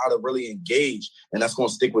mean? How to really engage. And that's going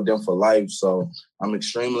to stick with them for life. So I'm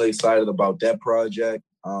extremely excited about that project.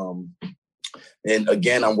 And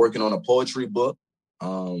again, I'm working on a poetry book.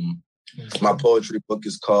 My poetry book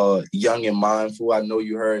is called Young and Mindful. I know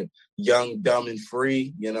you heard young, dumb, and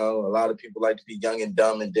free. A lot of people like to be young and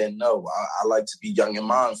dumb and then no. I like to be young and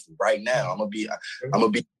mindful right now. I'm gonna be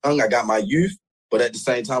young. I got my youth, but at the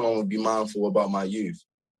same time, I'm gonna be mindful about my youth.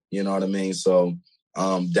 You know what I mean? So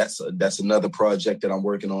that's another project that I'm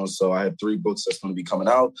working on. So I have 3 books that's gonna be coming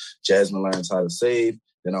out. Jasmine Learns How to Save.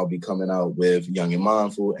 Then I'll be coming out with Young and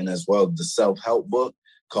Mindful, and as well the self-help book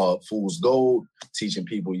called Fool's Gold, teaching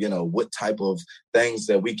people, what type of things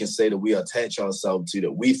that we can say that we attach ourselves to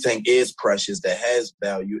that we think is precious, that has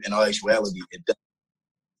value. In all actuality, it doesn't.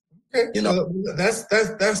 Okay,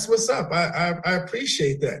 that's what's up. I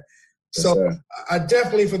appreciate that. Yes, so sir. I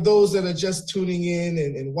definitely, for those that are just tuning in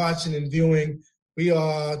and watching and viewing, we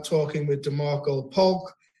are talking with DeMarco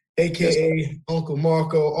Polk, aka Uncle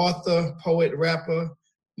Marco, author, poet, rapper,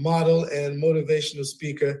 model, and motivational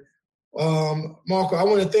speaker. Marco, I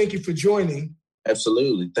want to thank you for joining.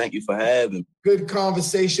 Absolutely. Thank you for having. Good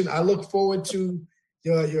conversation. I look forward to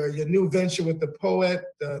your new venture with the poet,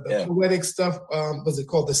 the poetic stuff. Was it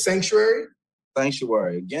called The Sanctuary?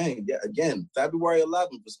 Sanctuary. Again, February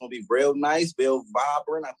 11th. It's going to be real nice, real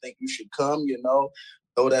vibrant. I think you should come,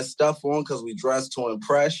 throw that stuff on because we dress to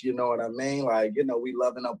impress, you know what I mean? Like, we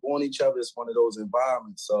loving up on each other. It's one of those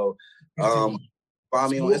environments. So find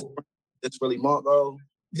me on Instagram. It's really Marco.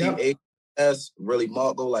 T-A-S, really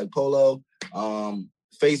Marco, like Polo.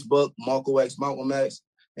 Facebook, Marco X, Malcolm X.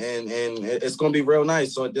 And it's going to be real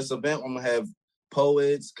nice. So at this event, I'm going to have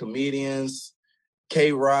poets, comedians,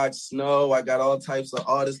 K-Rock, Snow. I got all types of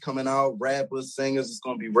artists coming out, rappers, singers. It's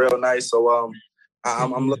going to be real nice. So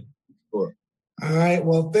I'm looking forward. All right.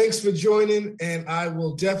 Well, thanks for joining. And I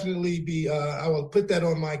will definitely I will put that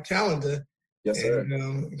on my calendar. Yes, sir.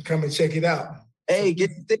 And come and check it out. Hey, get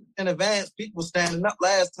the tickets in advance. People standing up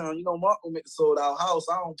last time. Marco sold out house.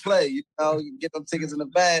 I don't play. You get them tickets in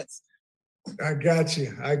advance. I got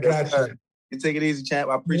you. You take it easy, champ.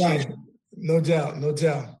 I appreciate you. No doubt.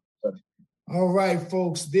 All right,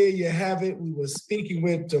 folks. There you have it. We were speaking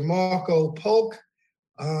with DeMarco Polk.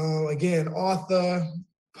 Again, author,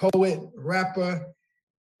 poet, rapper,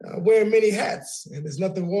 wearing many hats, and there's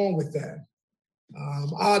nothing wrong with that.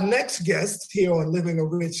 Our next guest here on Living a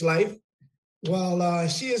Rich Life, well,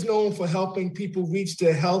 she is known for helping people reach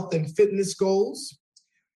their health and fitness goals.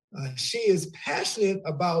 She is passionate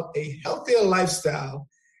about a healthier lifestyle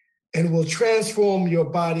and will transform your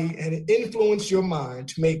body and influence your mind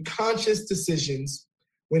to make conscious decisions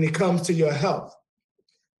when it comes to your health.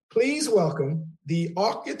 Please welcome the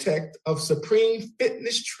architect of Supreme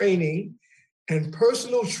Fitness Training and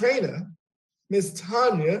personal trainer, Ms.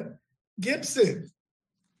 Tanya Gibson.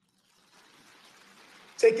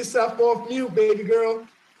 Take yourself off mute, baby girl.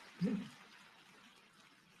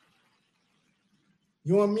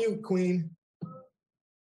 You're on mute, Queen.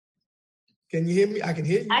 Can you hear me? I can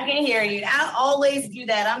hear you. I can hear you. I always do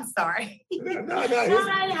that. I'm sorry. No.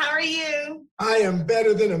 Hi, how are you? I am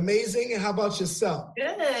better than amazing. How about yourself?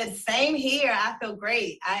 Good. Same here. I feel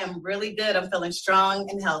great. I am really good. I'm feeling strong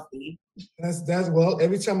and healthy. That's well,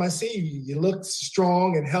 every time I see you, you look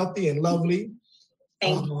strong and healthy and lovely.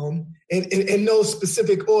 Thank you. In no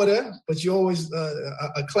specific order, but you're always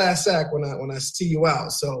a class act when I see you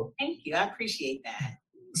out. So thank you. I appreciate that.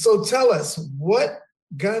 So tell us, what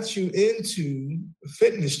got you into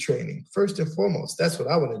fitness training first and foremost? That's what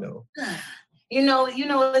I want to know.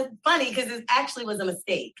 It's funny because it actually was a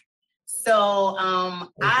mistake. So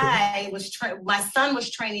okay. My son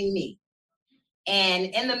was training me. And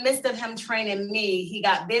in the midst of him training me, he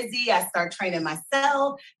got busy. I started training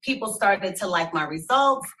myself. People started to like my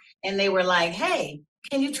results. And they were like, hey,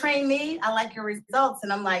 can you train me? I like your results.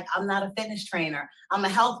 And I'm like, I'm not a fitness trainer. I'm a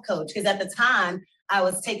health coach. Because at the time, I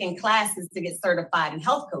was taking classes to get certified in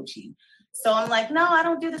health coaching. So I'm like, no, I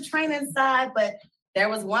don't do the training side. But there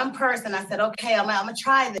was one person, I said, okay, I'm going to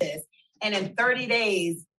try this. And in 30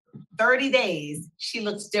 days, she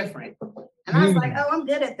looks different. And I was like, oh, I'm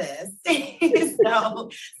good at this. so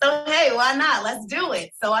hey, why not? Let's do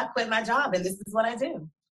it. So I quit my job and this is what I do.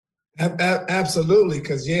 Absolutely.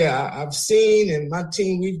 Because, I've seen, and my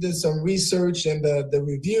team, we've done some research, and the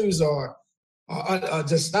reviews are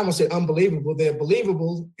just, I'm going to say unbelievable. They're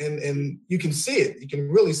believable, and you can see it. You can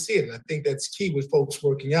really see it. And I think that's key with folks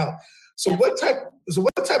working out. So what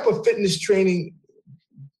type of fitness training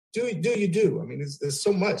do you do? I mean, there's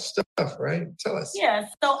so much stuff, right? Tell us. Yeah,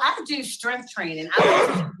 so I do strength training.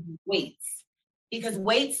 I do weights because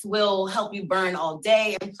weights will help you burn all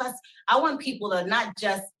day. And plus, I want people to not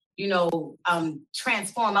just,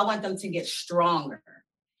 transform. I want them to get stronger.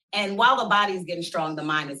 And while the body's getting strong, the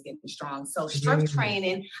mind is getting strong. So strength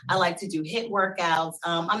training, I like to do HIIT workouts.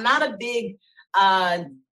 I'm not a big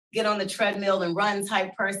get on the treadmill and run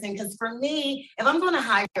type person. Because for me, if I'm going to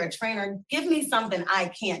hire a trainer, give me something I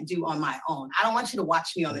can't do on my own. I don't want you to watch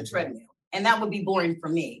me on the treadmill. And that would be boring for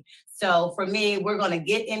me. So for me, we're going to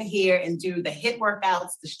get in here and do the HIIT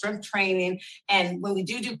workouts, the strength training. And when we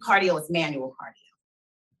do cardio, it's manual cardio.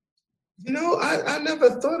 I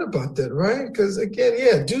never thought about that, right? Because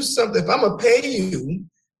again, do something. If I'm going to pay you,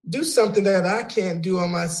 do something that I can't do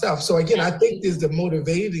on myself. So again, I think there's the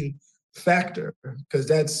motivating factor, because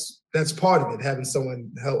that's part of it, having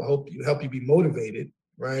someone help you be motivated,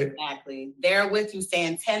 right? Exactly. They're with you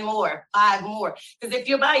saying 10 more, 5 more. Because if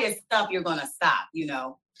you're by yourself, you're going to stop,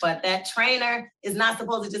 But that trainer is not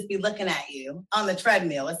supposed to just be looking at you on the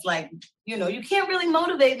treadmill. It's like, you can't really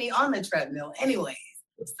motivate me on the treadmill anyways.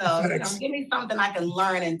 So give me something I can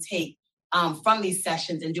learn and take from these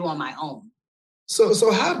sessions and do on my own.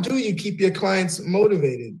 So how do you keep your clients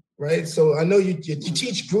motivated, right? So I know you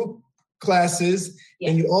teach group classes,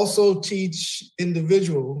 and you also teach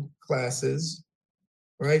individual classes,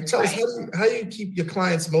 right? Tell us how you keep your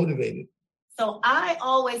clients motivated. So I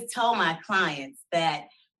always tell my clients that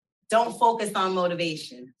don't focus on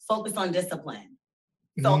motivation, focus on discipline.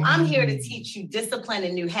 So I'm here to teach you discipline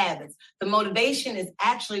and new habits. The motivation is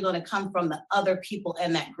actually going to come from the other people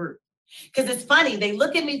in that group. Because it's funny, they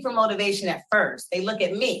look at me for motivation at first. They look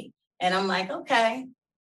at me and I'm like, okay,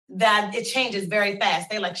 that it changes very fast.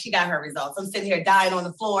 They're like, she got her results. I'm sitting here dying on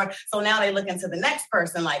the floor. So now they look into the next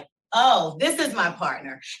person like, oh, this is my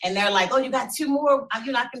partner. And they're like, oh, you got two more.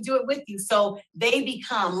 You know, I can do it with you. So they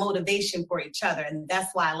become motivation for each other. And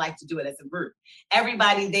that's why I like to do it as a group.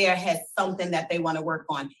 Everybody there has something that they want to work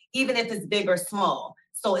on, even if it's big or small.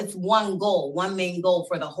 So it's one goal, one main goal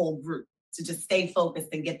for the whole group, to just stay focused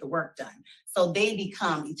and get the work done. So they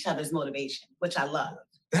become each other's motivation, which I love.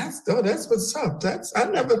 That's what's up.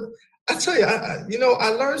 I tell you, I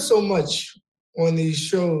learned so much on these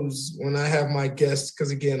shows when I have my guests, because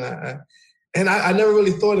again, I never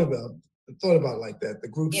really thought about like that, the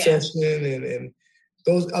group session and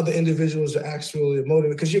those other individuals are actually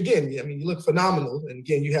motivated. Because again, I mean, you look phenomenal, and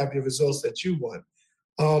again, you have your results that you want.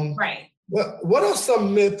 Right. What are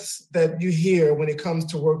some myths that you hear when it comes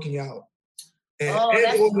to working out and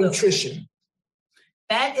nutrition?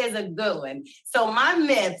 That is a good one. So my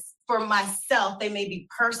myths for myself, they may be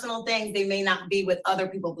personal things. They may not be what other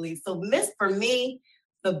people believe. So myths for me,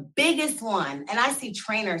 the biggest one, and I see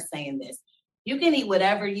trainers saying this, you can eat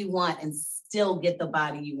whatever you want and still get the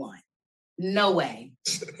body you want. No way.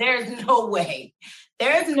 There's no way.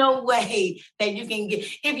 There's no way that you can get,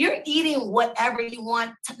 if you're eating whatever you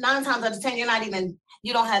want, 9 times out of 10,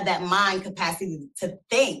 you don't have that mind capacity to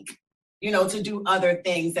think, to do other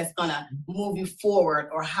things that's going to move you forward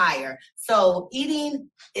or higher. So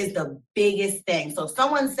eating is the biggest thing. So if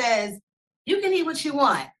someone says, you can eat what you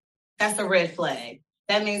want, that's a red flag.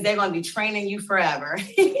 That means they're going to be training you forever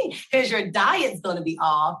because your diet's going to be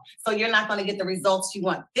off. So you're not going to get the results you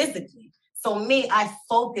want physically. So me, I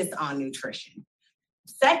focus on nutrition.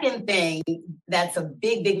 Second thing that's a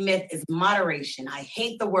big, big myth is moderation. I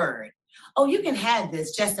hate the word. Oh, you can have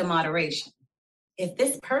this just in moderation. If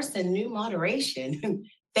this person knew moderation,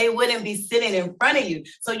 they wouldn't be sitting in front of you.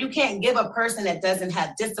 So you can't give a person that doesn't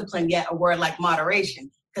have discipline yet a word like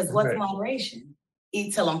moderation. Because what's moderation?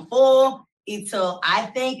 Eat till I'm full, eat till I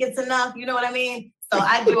think it's enough. You know what I mean? So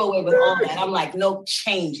I do away with all that. I'm like, nope,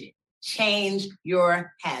 change it. Change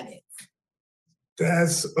your habits.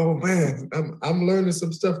 Oh man, I'm learning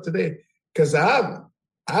some stuff today because I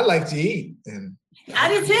like to eat. And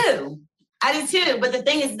I do too. But the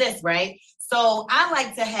thing is this, right? So I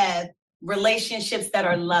like to have relationships that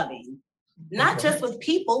are loving, not just with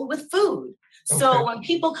people, with food. So when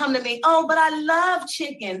people come to me, oh, but I love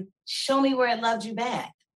chicken. Show me where it loved you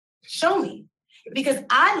back. Show me. Because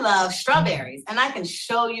I love strawberries, and I can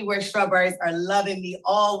show you where strawberries are loving me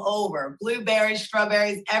all over. Blueberries,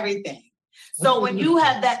 strawberries, everything. So when you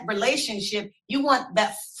have that relationship, you want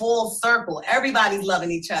that full circle. Everybody's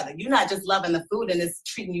loving each other. You're not just loving the food and it's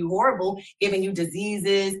treating you horrible, giving you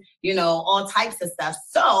diseases, all types of stuff.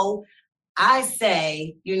 So I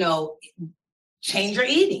say, change your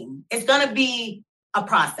eating. It's going to be a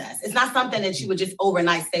process. It's not something that you would just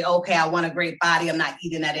overnight say, okay, I want a great body. I'm not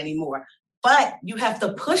eating that anymore. But you have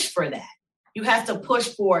to push for that. You have to push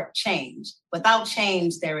for change. Without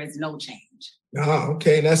change, there is no change.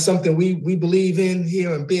 Okay. That's something we believe in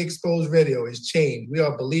here on Be Exposed Radio is change. We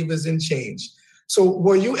are believers in change. So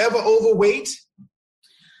were you ever overweight?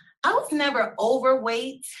 I was never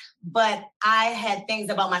overweight, but I had things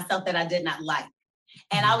about myself that I did not like.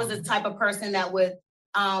 And I was the type of person that would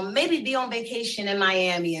maybe be on vacation in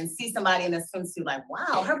Miami and see somebody in a swimsuit like,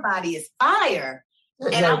 wow, her body is fire.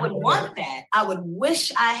 And I would want that. I would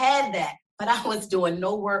wish I had that. But I was doing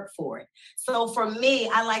no work for it. So for me,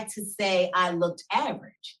 I like to say I looked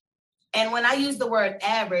average. And when I use the word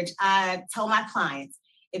average, I tell my clients,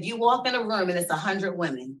 if you walk in a room and it's 100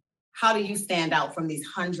 women, how do you stand out from these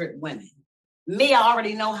 100 women? Me, I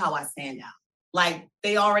already know how I stand out. Like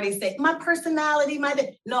they already say, my personality,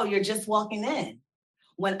 no, you're just walking in.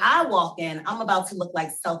 When I walk in, I'm about to look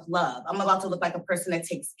like self-love. I'm about to look like a person that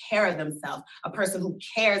takes care of themselves, a person who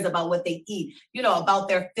cares about what they eat, about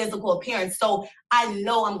their physical appearance. So I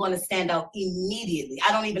know I'm going to stand out immediately.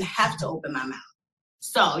 I don't even have to open my mouth.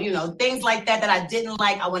 So, things like that I didn't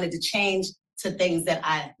like, I wanted to change to things that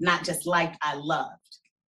I not just liked, I loved.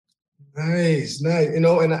 Nice. And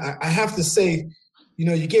I have to say,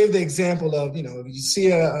 you gave the example of, you see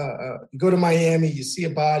you go to Miami, you see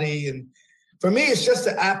a body and For me, it's just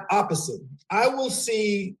the opposite. I will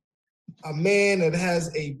see a man that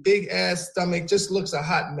has a big ass stomach, just looks a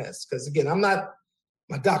hot mess. Because again, my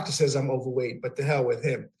doctor says I'm overweight, but to hell with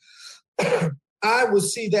him. I will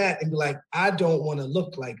see that and be like, I don't want to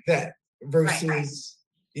look like that. Versus, right.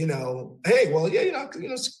 Hey, well, yeah,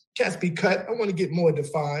 cats be cut. I want to get more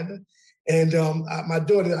defined. And my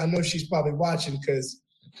daughter, I know she's probably watching because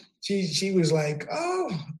she was like,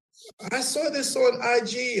 oh, I saw this on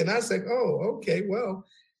IG, and I was like, oh, okay, well,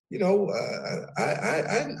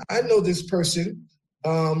 I know this person.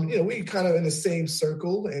 We kind of in the same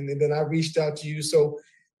circle, and then I reached out to you, so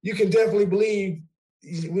you can definitely believe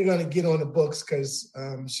we're gonna get on the books because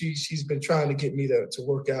she's been trying to get me to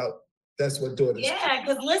work out. That's what daughters. Yeah,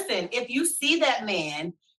 because listen, if you see that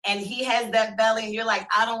man and he has that belly, and you're like,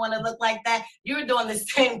 I don't want to look like that, you're doing the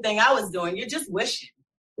same thing I was doing. You're just wishing.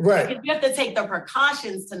 Right. You have to take the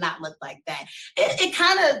precautions to not look like that. It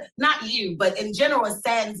kind of, not you, but in general, it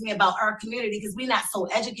saddens me about our community because we're not so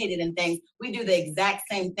educated in things. We do the exact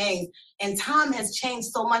same things. And time has changed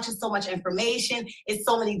so much. It's so much information. It's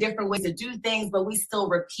so many different ways to do things, but we still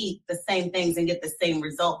repeat the same things and get the same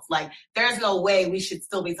results. Like, there's no way we should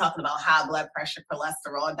still be talking about high blood pressure,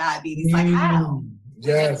 cholesterol, diabetes. Like, how?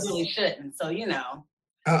 Yes. We just really shouldn't. So, I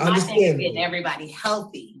my understand. thing is getting everybody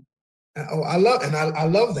healthy. Oh, I love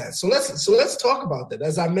that. So let's talk about that.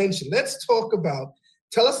 As I mentioned,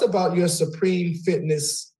 tell us about your Supreme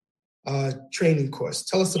Fitness training course.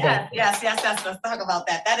 Tell us about that. Yes. Let's talk about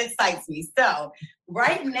that. That excites me. So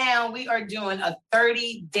right now we are doing a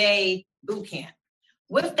 30-day boot camp.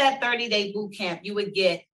 With that 30-day boot camp, you would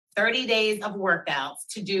get 30 days of workouts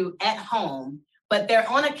to do at home, but they're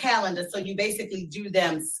on a calendar. So you basically do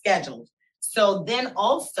them scheduled. So then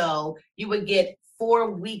also you would get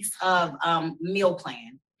 4 weeks of meal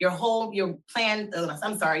plan. Your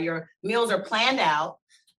meals are planned out,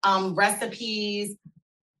 recipes,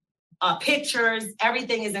 pictures,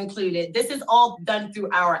 everything is included. This is all done through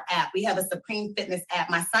our app. We have a Supreme Fitness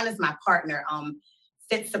app. My son is my partner,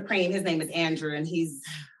 Fit Supreme. His name is Andrew, and he's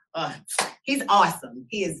awesome.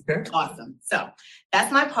 He is awesome. So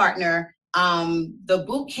that's my partner. The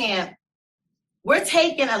boot camp, we're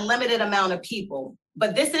taking a limited amount of people.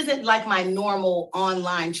 But this isn't like my normal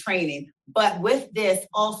online training. But with this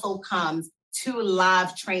also comes 2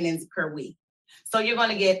 live trainings per week. So you're going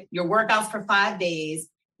to get your workouts for 5 days,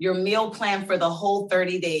 your meal plan for the whole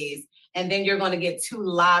 30 days, and then you're going to get 2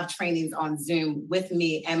 live trainings on Zoom with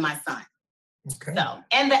me and my son. Okay. So,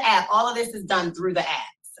 and the app, all of this is done through the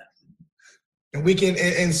app. So. And we can,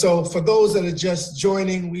 and so for those that are just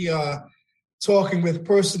joining, we are talking with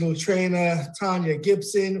personal trainer Tanya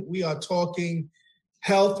Gibson. We are talking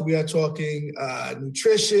health, we are talking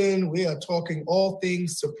nutrition, we are talking all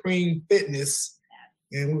things Supreme Fitness,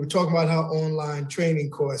 and we were talking about her online training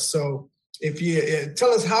course. So if you tell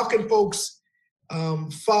us, how can folks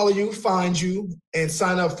follow you, find you, and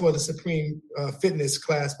sign up for the Supreme Fitness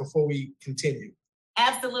class before we continue?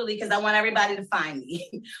 Absolutely, because I want everybody to find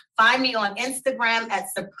me. Find me on Instagram at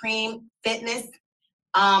Supreme Fitness.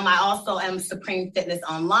 I also am Supreme Fitness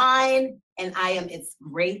Online, and I am It's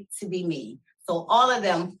Great to Be Me. So all of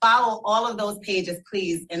them, follow all of those pages,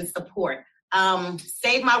 please, and support.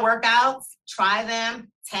 Save my workouts, try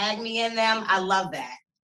them, tag me in them. I love that.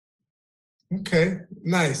 Okay,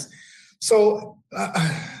 nice. So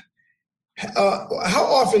how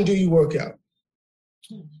often do you work out?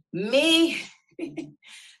 Me,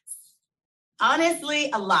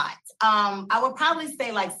 honestly, a lot. I would probably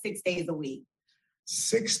say like 6 days a week.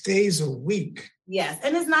 6 days a week? Yes,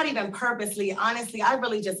 and it's not even purposely. Honestly, I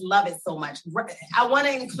really just love it so much. I want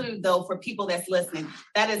to include, though, for people that's listening,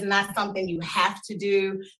 that is not something you have to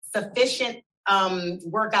do. Sufficient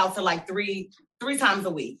workouts are like three times a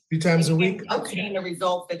week. 3 times a week? Obtain the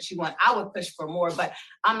results that you want. I would push for more, but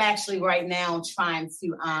I'm actually right now trying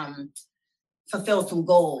to fulfill some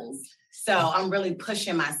goals. So I'm really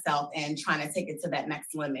pushing myself and trying to take it to that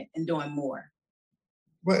next limit and doing more.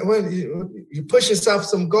 When you push yourself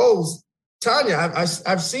some goals, Tanya,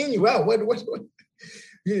 I've seen you out. What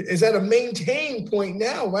is that a maintain point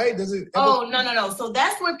now, right? Does it? Oh, no. So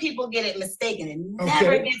that's where people get it mistaken. It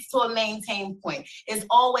never gets to a maintain point. It's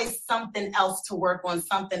always something else to work on,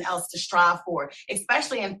 something else to strive for,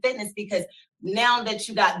 especially in fitness, because now that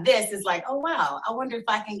you got this, it's like, oh, wow, I wonder if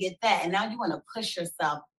I can get that. And now you want to push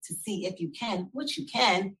yourself to see if you can, which you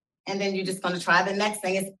can. And then you're just going to try the next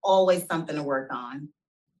thing. It's always something to work on.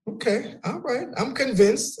 Okay, all right. I'm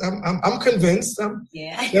convinced. I'm convinced. I'm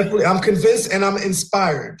convinced, and I'm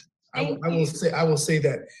inspired. I will say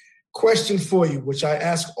that. Question for you, which I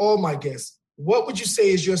ask all my guests: what would you say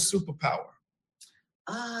is your superpower?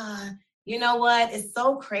 You know what? It's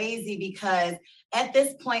so crazy because at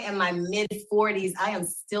this point in my mid 40s, I am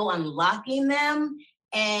still unlocking them.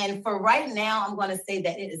 And for right now, I'm going to say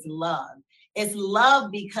that it is love. It's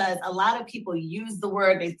love because a lot of people use the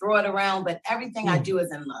word, they throw it around, but everything I do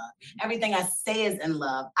is in love. Everything I say is in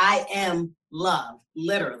love. I am love,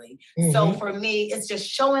 literally. So for me, it's just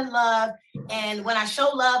showing love. And when I show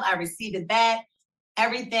love, I receive it back.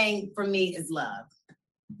 Everything for me is love.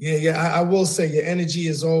 Yeah. I will say your energy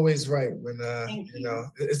is always right. When you know,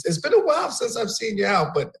 it's been a while since I've seen you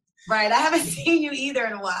out, but right, I haven't seen you either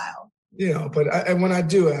in a while. You know, but and when I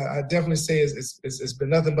do, I definitely say it's been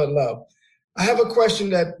nothing but love. I have a question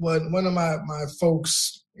that one of my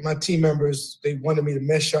folks, my team members, they wanted me to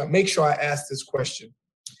make sure I ask this question.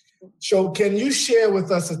 So, can you share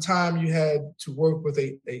with us a time you had to work with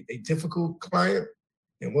a difficult client,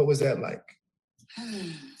 and what was that like?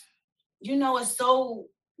 You know, it's so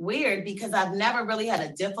weird because I've never really had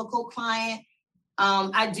a difficult client.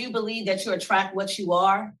 I do believe that you attract what you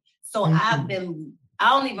are. So I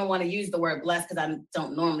don't even want to use the word blessed because I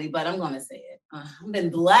don't normally, but I'm going to say it. I've been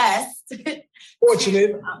blessed.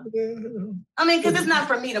 Fortunate. I mean, because it's not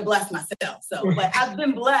for me to bless myself. So, but I've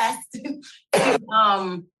been blessed to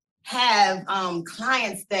have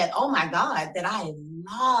clients that, oh my God, that I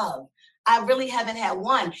love. I really haven't had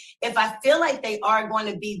one. If I feel like they are going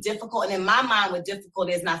to be difficult, and in my mind, what difficult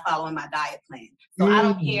is not following my diet plan. So I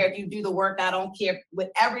don't care if you do the work. I don't care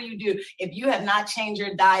whatever you do. If you have not changed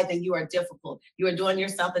your diet, then you are difficult. You are doing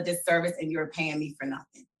yourself a disservice and you're paying me for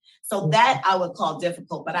nothing. So that I would call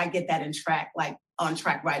difficult, but I get that on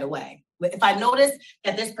track right away. But if I notice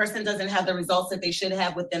that this person doesn't have the results that they should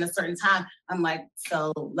have within a certain time, I'm like,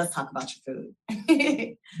 so let's talk about your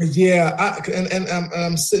food. Yeah,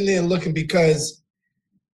 I'm sitting there looking because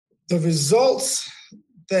the results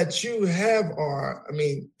that you have are, I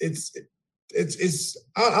mean, it's I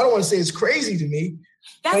don't want to say it's crazy to me.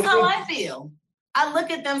 That's how I feel. I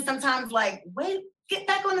look at them sometimes like, wait, get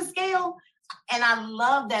back on the scale. And I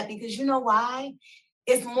love that because you know why?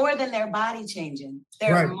 It's more than their body changing.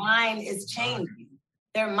 Their mind is changing.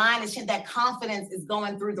 Their mind is changing. That confidence is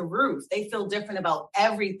going through the roof. They feel different about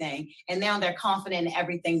everything. And now they're confident in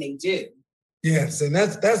everything they do. Yes, and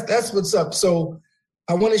that's what's up. So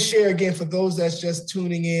I want to share again for those that's just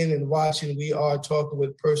tuning in and watching. We are talking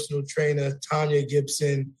with personal trainer Tanya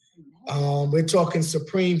Gibson. We're talking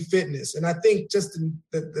Supreme Fitness. And I think just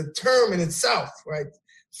the term in itself, right?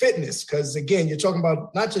 Fitness, because again, you're talking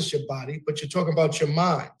about not just your body, but you're talking about your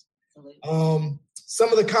mind. Some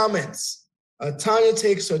of the comments, Tanya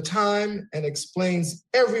takes her time and explains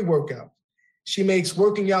every workout. She makes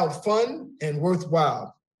working out fun and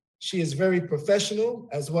worthwhile. She is very professional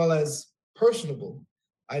as well as personable.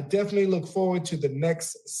 I definitely look forward to the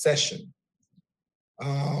next session.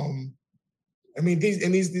 Tanya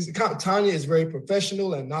is very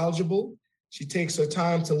professional and knowledgeable. She takes her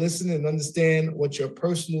time to listen and understand what your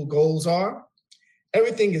personal goals are.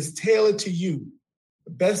 Everything is tailored to you.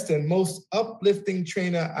 The best and most uplifting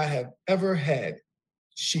trainer I have ever had.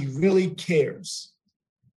 She really cares.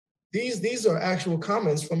 These are actual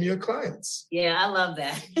comments from your clients. Yeah, I love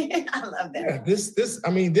that. I love that. Yeah, this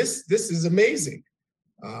is amazing.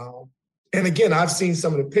 And again, I've seen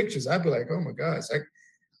some of the pictures. I'd be like, oh my gosh.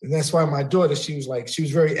 And that's why my daughter, she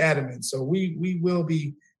was very adamant. So we will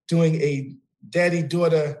be doing a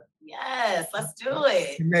daddy-daughter. Yes, let's do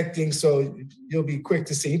it. Connecting, so you'll be quick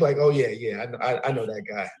to see. You'll be like, oh yeah, I know that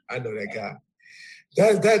guy. I know that guy.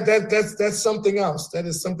 That's something else. That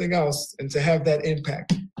is something else, and to have that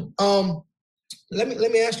impact. Let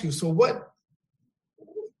me ask you. So, what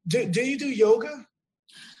do you do yoga?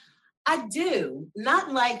 I do,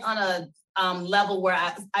 not like on a level where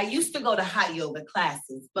I used to go to hot yoga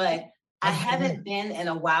classes, but I haven't been in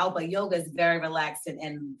a while, but yoga is very relaxing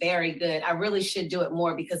and very good. I really should do it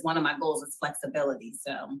more because one of my goals is flexibility.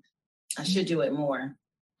 So I should do it more.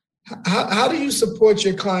 How do you support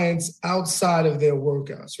your clients outside of their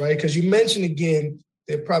workouts, right? Because you mentioned, again,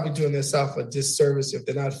 they're probably doing themselves a disservice if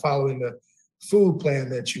they're not following the food plan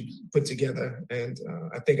that you put together. And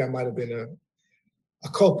I think I might have been a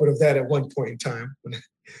culprit of that at one point in time.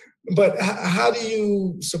 But how do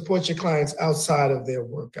you support your clients outside of their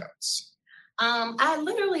workouts? I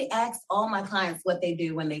literally ask all my clients what they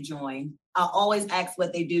do when they join. I always ask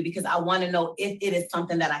what they do because I want to know if it is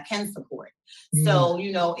something that I can support. So,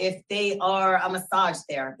 if they are a massage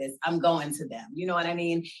therapist, I'm going to them. You know what I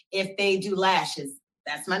mean? If they do lashes,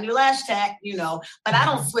 that's my new lash tech, but I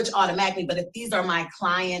don't switch automatically. But if these are my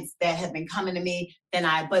clients that have been coming to me,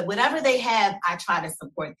 but whatever they have, I try to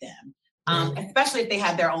support them. Especially if they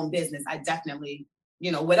have their own business. I definitely,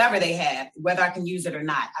 whatever they have, whether I can use it or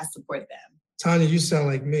not, I support them. Tanya, you sound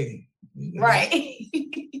like me. Right.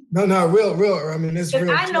 No, real. I mean, it's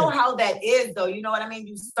real. I know how that is, though. You know what I mean?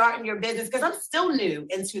 You start in your business, because I'm still new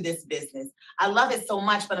into this business. I love it so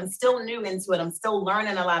much, but I'm still new into it. I'm still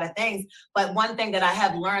learning a lot of things. But one thing that I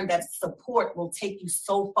have learned, that support will take you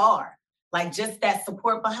so far. Like just that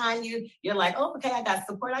support behind you, you're like, oh, okay, I got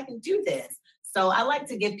support. I can do this. So I like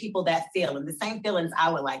to give people that feeling, the same feelings I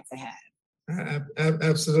would like to have.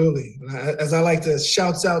 Absolutely. As I like to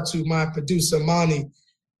shout out to my producer, Monty,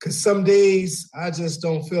 because some days I just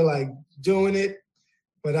don't feel like doing it.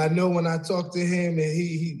 But I know when I talk to him and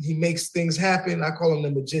he makes things happen, I call him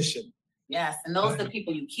the magician. Yes, and those are the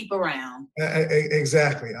people you keep around.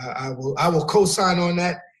 Exactly. I will co-sign on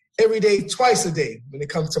that every day, twice a day when it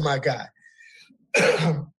comes to my guy.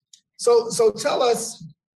 So tell us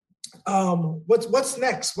what's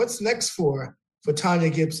next? What's next for Tanya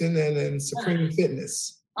Gibson and Supreme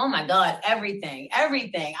Fitness? Oh my God, everything.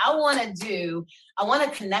 I want to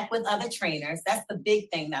connect with other trainers. That's the big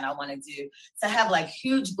thing that I want to do, to have like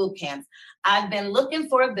huge boot camps. I've been looking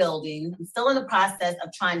for a building. I'm still in the process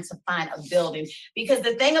of trying to find a building, because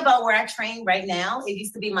the thing about where I train right now, it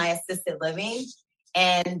used to be my assisted living.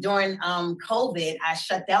 And during COVID, I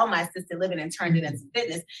shut down my assisted living and turned it into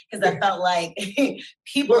fitness, because I felt like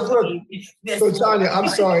people. Look. So Tanya, I'm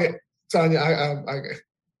sorry, Tanya, I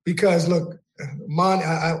because look, Monty,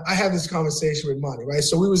 I have this conversation with Monty, right?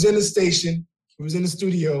 So we was in the station, we was in the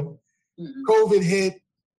studio, COVID hit.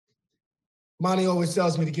 Monty always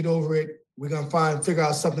tells me to get over it. We're gonna figure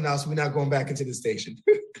out something else. We're not going back into the station.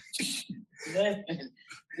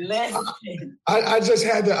 Listen. I just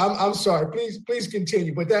had to. I'm sorry. Please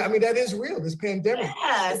continue. But that is real. This pandemic.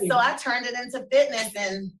 Yeah. So I turned it into fitness,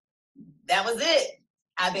 and that was it.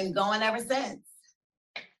 I've been going ever since.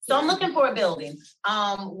 So I'm looking for a building.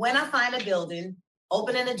 When I find a building,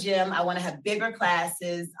 opening a gym, I want to have bigger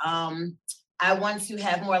classes. I want to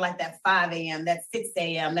have more like that 5 a.m., that 6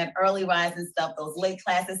 a.m., that early rising stuff, those late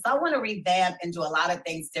classes. So I want to revamp and do a lot of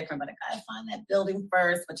things different, but I got to find that building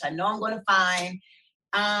first, which I know I'm going to find.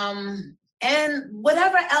 And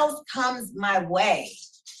whatever else comes my way,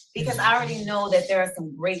 because I already know that there are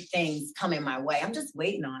some great things coming my way. I'm just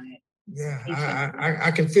waiting on it. Yeah,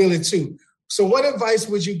 I can feel it too. So what advice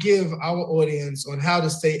would you give our audience on how to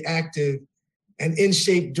stay active and in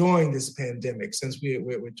shape during this pandemic, since we're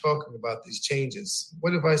talking about these changes?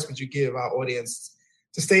 What advice would you give our audience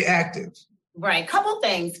to stay active? Right. Couple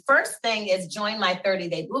things. First thing is join my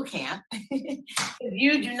 30-day boot camp.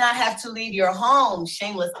 You do not have to leave your home.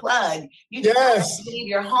 Shameless plug. You do not have to leave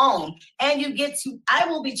your home. And I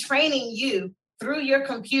will be training you through your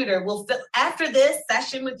computer. After this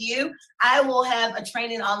session with you, I will have a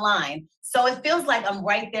training online. So it feels like I'm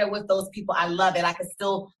right there with those people. I love it. I can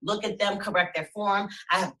still look at them, correct their form.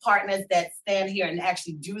 I have partners that stand here and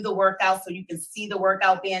actually do the workout, so you can see the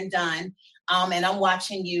workout being done. And I'm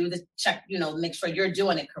watching you to check, make sure you're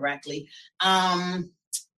doing it correctly.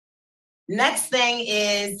 Next thing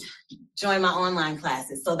is join my online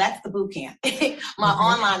classes. So that's the boot camp. My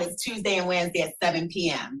online is Tuesday and Wednesday at 7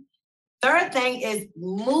 p.m. Third thing is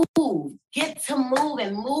move. Get to move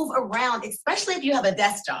and move around, especially if you have a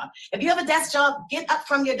desk job. If you have a desk job, get up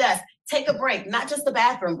from your desk. Take a break, not just a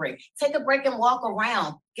bathroom break. Take a break and walk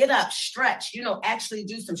around. Get up, stretch, actually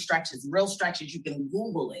do some stretches, real stretches. You can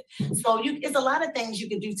Google it. So it's a lot of things you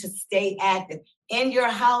can do to stay active. In your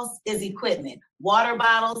house is equipment. Water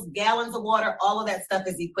bottles, gallons of water, all of that stuff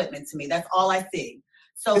is equipment to me. That's all I see.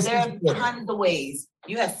 So there are tons of ways.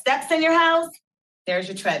 You have steps in your house, there's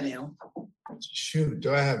your treadmill. Shoot,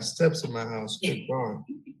 do I have steps in my house? Good God.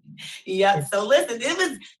 Yep. So listen, it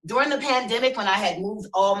was during the pandemic when I had moved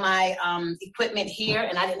all my equipment here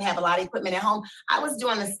and I didn't have a lot of equipment at home. I was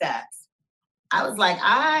doing the steps. I was like,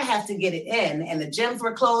 I have to get it in. And the gyms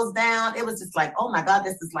were closed down. It was just like, oh my God,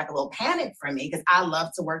 this is like a little panic for me because I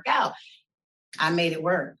love to work out. I made it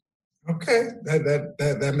work. Okay.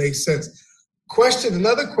 That makes sense.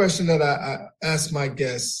 Another question that I ask my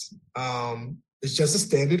guests, it's just a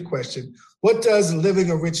standard question. What does living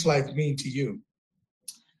a rich life mean to you?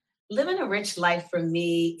 Living a rich life for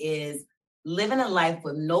me is living a life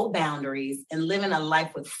with no boundaries and living a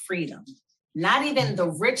life with freedom. Not even the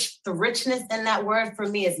richness in that word for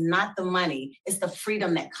me is not the money. It's the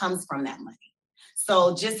freedom that comes from that money.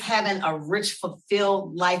 So just having a rich,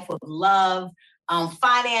 fulfilled life with love,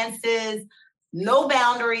 finances, no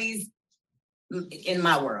boundaries in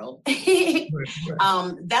my world. Right.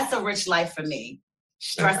 That's a rich life for me.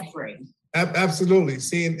 Stress-free. Absolutely.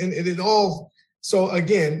 See, and it all, so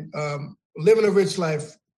again, living a rich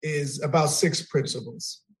life is about 6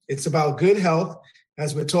 principles. It's about good health,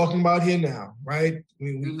 as we're talking about here now, right?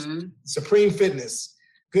 Supreme fitness,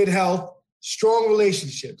 good health, strong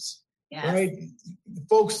relationships, Yes. Right?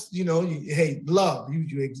 Folks, hey, love.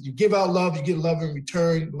 You give out love, you get love in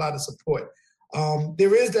return, a lot of support.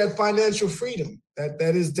 There is that financial freedom.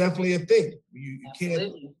 That is definitely a thing. You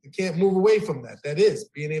can't move away from that. That is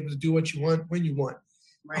being able to do what you want when you want.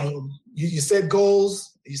 Right. You set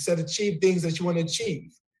goals, you achieve things that you want to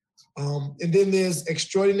achieve. And then there's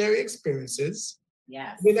extraordinary experiences.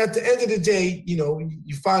 Yes. And then at the end of the day,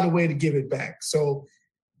 you find a way to give it back. So,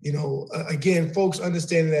 again, folks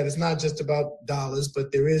understanding that it's not just about dollars,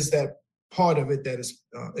 but there is that part of it that is,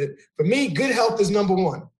 for me, good health is number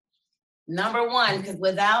one. Number one, because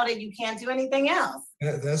without it, you can't do anything else.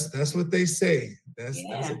 That's what they say.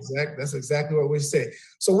 That's exactly what we say.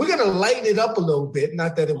 So we're gonna lighten it up a little bit.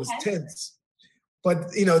 Not that it was tense,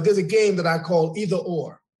 but there's a game that I call either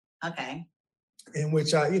or. Okay. In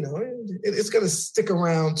which it's gonna stick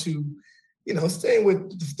around to, staying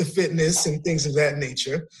with the fitness and things of that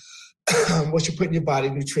nature. What you put in your body,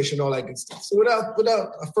 nutrition, all that good stuff. So without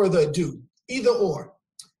further ado, either or,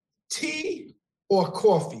 tea or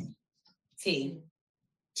coffee. Tea.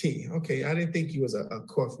 Okay, I didn't think you was a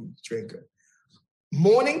coffee drinker.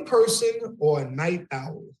 Morning person or a night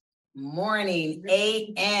owl? Morning,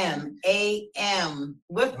 a.m.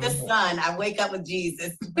 with the sun. I wake up with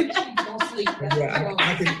Jesus. Don't sleep. Yeah,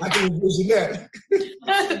 I can envision that.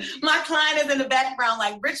 My client is in the background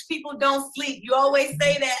like, rich people don't sleep. You always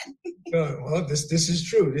say that. Well, this is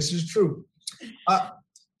true. This is true.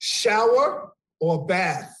 Shower or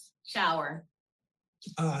bath? Shower.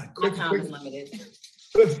 My Quick. time is limited.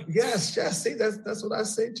 Yes. See, that's what I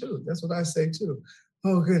say too. That's what I say too.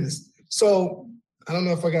 Oh goodness. So I don't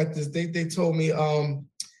know if I got this. They told me.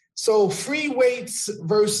 So free weights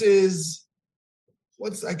versus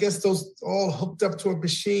I guess those all hooked up to a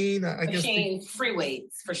machine. Machine free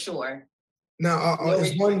weights for sure. Now,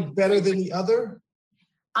 is one better than the other?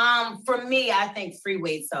 For me, I think free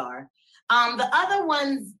weights are. The other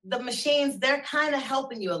ones, the machines, they're kind of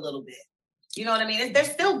helping you a little bit. You know what I mean? They're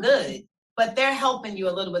still good, but they're helping you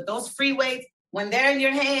a little bit. Those free weights, when they're in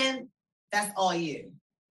your hand, that's all you.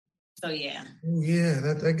 So, yeah. Yeah,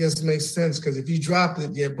 that I guess makes sense because if you drop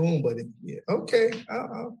it, boom. But okay,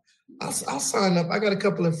 I'll sign up. I got a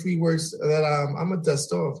couple of free works that I'm gonna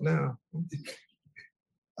dust off now.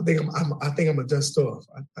 I think I'm gonna dust off.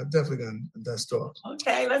 I'm definitely gonna dust off.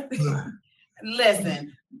 Okay, let's see.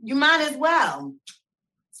 Listen, you might as well.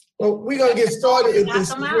 Well, we're gonna get started with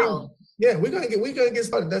this. Yeah, we're gonna get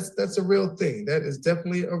started. That's a real thing. That is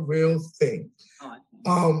definitely a real thing.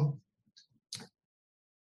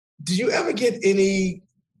 Did you ever get any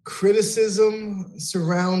criticism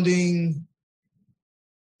surrounding,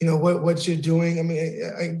 what you're doing? I mean,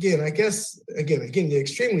 again, you're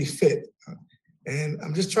extremely fit, and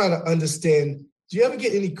I'm just trying to understand. Do you ever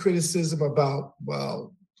get any criticism about,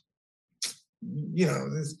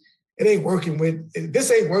 this ain't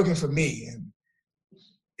working for me, and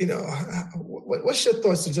what's your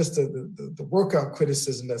thoughts on just the workout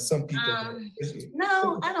criticism that some people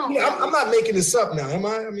No, I don't. Yeah, I'm not making this up now, am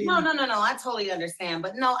I? No. I totally understand,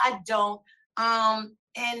 but no, I don't.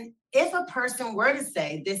 And if a person were to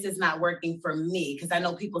say this is not working for me, because I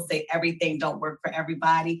know people say everything don't work for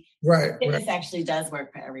everybody. Right. Fitness actually does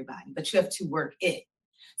work for everybody, but you have to work it.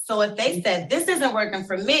 So if they said this isn't working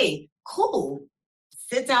for me, cool.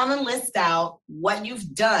 Sit down and list out what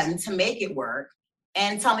you've done to make it work.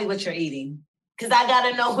 And tell me what you're eating. Because I got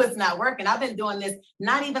to know what's not working. I've been doing this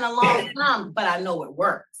not even a long time, but I know it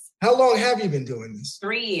works. How long have you been doing this?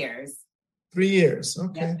 3 years. 3 years.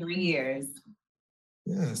 Okay. Yeah, 3 years.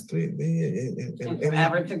 Yes, 3 years. And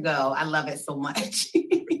forever to go. I love it so much.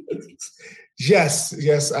 Yes.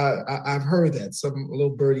 I've heard that. Some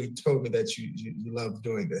little birdie told me that you love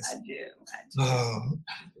doing this. I do.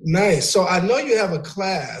 Nice. So I know you have a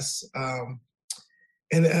class.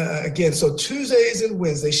 And again, so Tuesdays and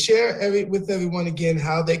Wednesdays, share with everyone again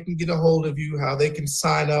how they can get a hold of you, how they can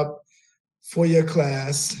sign up for your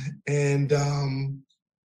class, and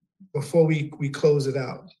before we close it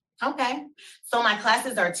out. Okay. So my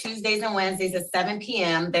classes are Tuesdays and Wednesdays at 7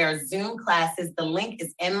 p.m. There are Zoom classes. The link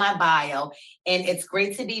is in my bio, and it's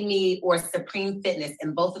Great to Be Me or Supreme Fitness.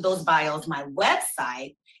 In both of those bios, my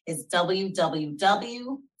website is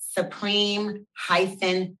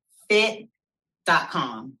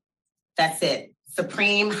www.supreme-fit.com. That's it.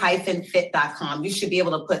 Supreme-fit.com. You should be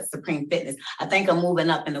able to put Supreme Fitness. I think I'm moving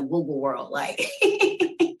up in the Google world.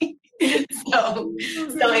 So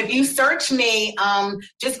if you search me,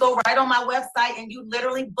 just go right on my website and you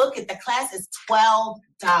literally book it. The class is $12.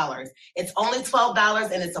 It's only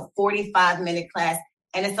 $12 and it's a 45-minute class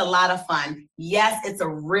and it's a lot of fun. Yes, it's a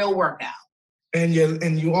real workout. And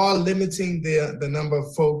you are limiting the number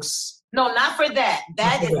of folks No, not for that.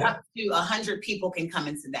 That is up to 100 people can come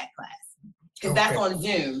into that class because that's on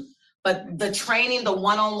Zoom. But the training, the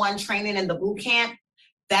one-on-one training and the boot camp,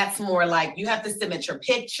 that's more like you have to submit your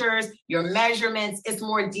pictures, your measurements. It's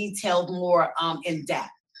more detailed, more in depth.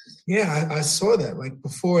 Yeah, I saw that, like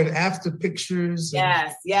before and after pictures.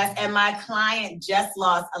 Yes. And my client just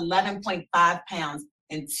lost 11.5 pounds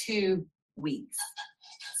in 2 weeks.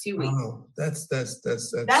 2 weeks. Oh, that's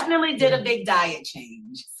definitely did a big diet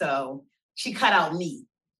change. So she cut out meat,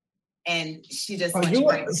 and she just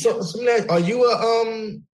went straight. Are you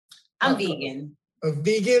I'm vegan. A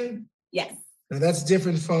vegan? Yes. Now that's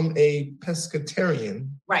different from a pescatarian.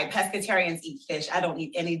 Right. Pescatarians eat fish. I don't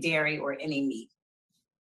eat any dairy or any meat.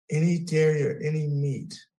 Any dairy or any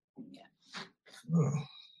meat? Yeah. Oh.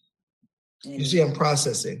 You see, I'm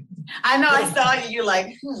processing. I know. I saw you. You're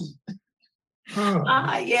like,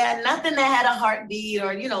 yeah, nothing that had a heartbeat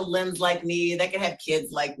or, limbs like me, that could have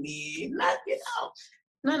kids like me. Not,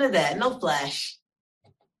 none of that. No flesh.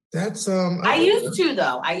 That's I used to,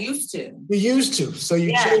 though. I used to. You used to. So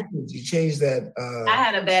you changed that. I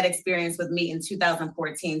had a bad experience with meat in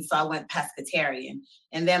 2014, so I went pescatarian.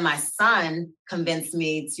 And then my son convinced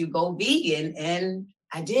me to go vegan, and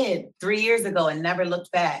I did 3 years ago and never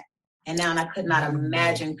looked back. And now I could not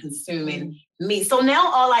imagine consuming meat. So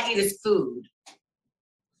now all I eat is food.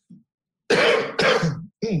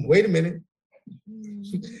 Wait a minute.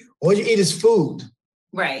 All you eat is food.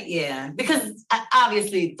 Right, yeah. Because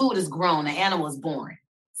obviously food is grown, the animal is born.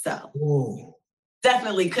 So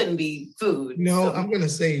definitely couldn't be food. I'm going to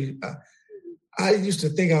say, I used to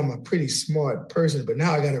think I'm a pretty smart person, but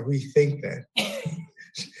now I got to rethink that.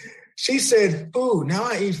 She said food, now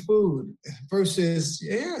I eat food versus,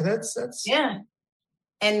 that's. Yeah.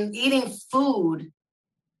 And eating food,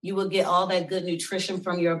 you will get all that good nutrition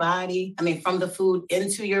from your body. I mean, from the food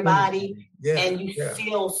into your body. Yeah, and you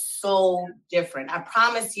feel so different. I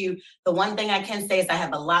promise you, the one thing I can say is I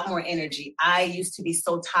have a lot more energy. I used to be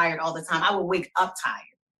so tired all the time. I would wake up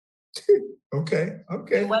tired. Okay.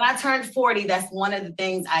 And when I turned 40, that's one of the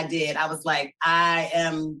things I did. I was like, I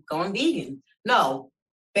am going vegan. No,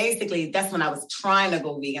 basically, that's when I was trying to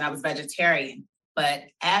go vegan. I was vegetarian. But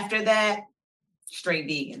after that, straight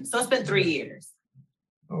vegan. So it's been 3 years.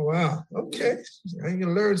 Oh, wow. Okay. I'm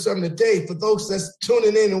going to learn something today for those that's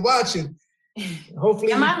tuning in and watching.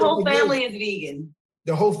 Hopefully, and my whole family is vegan.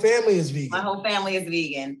 The whole family is vegan. My whole family is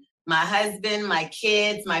vegan. My husband, my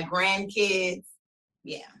kids, my grandkids.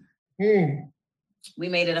 Yeah. We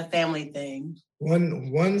made it a family thing.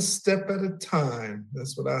 One step at a time.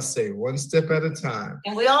 That's what I say. One step at a time.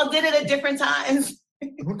 And we all did it at different times.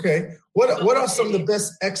 Okay. What are some of the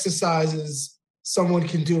best exercises someone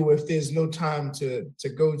can do if there's no time to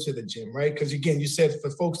go to the gym, right? Because again, you said for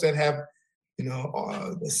folks that have,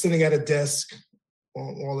 sitting at a desk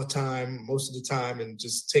all the time, most of the time, and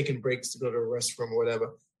just taking breaks to go to a restroom or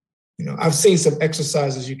whatever. I've seen some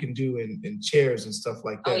exercises you can do in chairs and stuff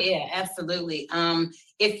like that. Oh yeah, absolutely.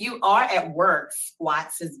 If you are at work,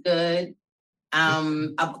 squats is good.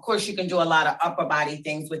 Of course, you can do a lot of upper body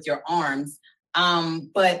things with your arms.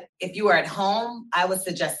 But if you are at home, I would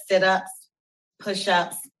suggest sit-ups,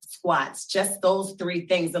 push-ups, squats, just those 3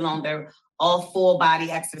 things alone. They're all full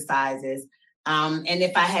body exercises. And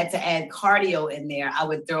if I had to add cardio in there, I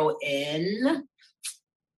would throw in,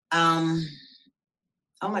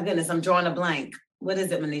 oh my goodness, I'm drawing a blank. What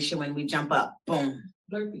is it, Manisha, when we jump up? Boom.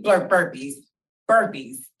 Burpees.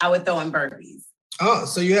 Burpees. I would throw in burpees. Oh,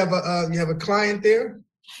 so you have a client there?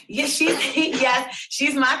 Yeah,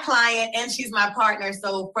 she's my client and she's my partner.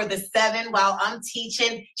 So for the 7, while I'm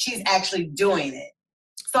teaching, she's actually doing it.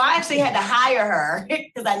 So I actually had to hire her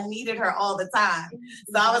because I needed her all the time.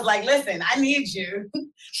 So I was like, listen, I need you.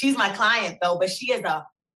 She's my client though, but she is a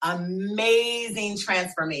amazing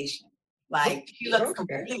transformation. Like she looks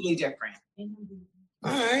completely different.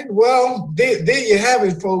 All right. Well, there you have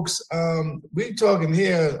it, folks. We're talking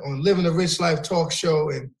here on Living a Rich Life Talk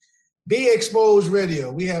Show and Be Exposed Radio.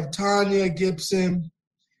 We have Tanya Gibson,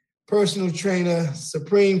 personal trainer,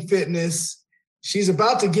 Supreme Fitness. She's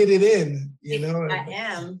about to get it in, I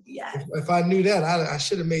am, yes. If I knew that, I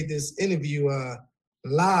should have made this interview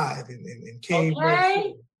live and came.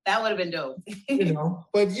 Okay. That would have been dope.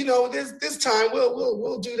 But this time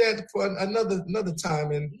we'll do that for another time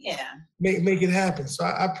and make it happen. So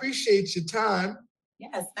I appreciate your time.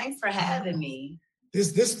 Yes, thanks for having me.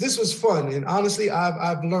 This was fun, and honestly,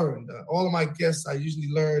 I've learned. All of my guests, I usually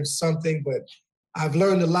learn something, but I've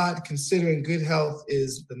learned a lot. Considering good health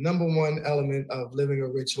is the number one element of living a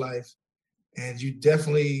rich life, and you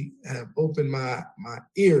definitely have opened my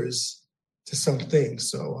ears to some things.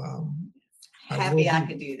 So happy I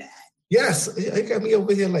could do that. Yes, it got me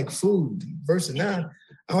over here like food versus now.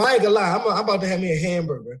 Oh, I ain't gonna lie, I'm about to have me a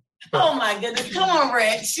hamburger. Oh my goodness, come on,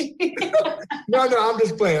 Rich. No, I'm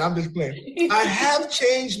just playing. I have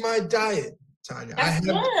changed my diet, Tanya. That's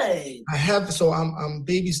good. I have, so I'm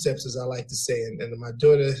baby steps, as I like to say, and my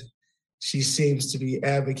daughter, she seems to be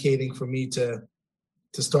advocating for me to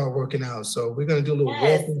start working out. So we're gonna do a little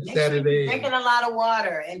walking Saturday. Sure, drinking a lot of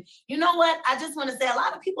water. And you know what? I just want to say a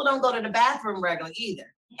lot of people don't go to the bathroom regularly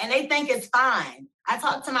either. And they think it's fine. I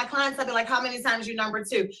talk to my clients, I'll be like, how many times you number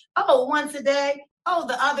 2? Oh, once a day. Oh,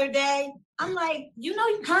 the other day. I'm like, you're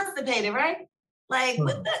constipated, right? Like,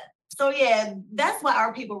 with the, so yeah, that's why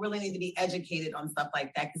our people really need to be educated on stuff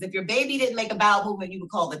like that. Because if your baby didn't make a bowel movement, you would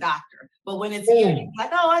call the doctor. But when it's you, you're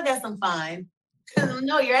like, oh, I guess I'm fine.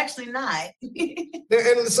 No, you're actually not.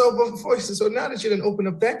 And so now that you didn't open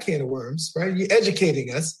up that can of worms, right? You're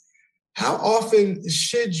educating us. How often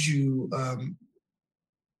should you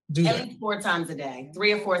do that? At least 4 times a day,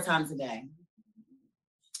 3 or 4 times a day.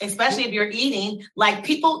 Especially if you're eating, like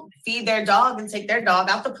people feed their dog and take their dog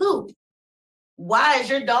out to poop. Why is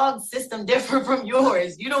your dog's system different from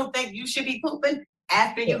yours? You don't think you should be pooping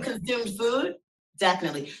after you consumed food?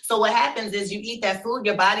 Definitely. So what happens is you eat that food,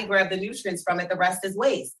 your body grabs the nutrients from it, the rest is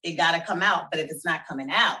waste. It got to come out. But if it's not coming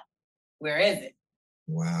out, where is it?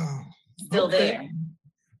 Wow. Still there.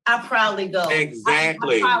 I probably go.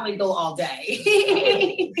 Exactly. I probably go all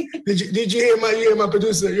day. Did you hear my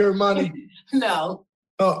producer, your Monty? No.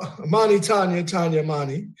 Oh, Monty, Tanya,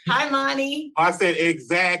 Monty. Hi, Monty. I said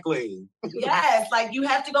exactly. Yes, like you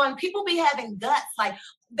have to go, and people be having guts. Like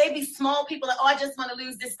they be small people like, oh, I just want to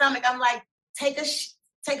lose this stomach. I'm like, take a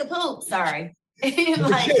poop. Sorry.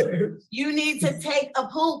 Like you need to take a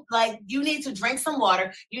poop. Like you need to drink some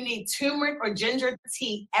water. You need turmeric or ginger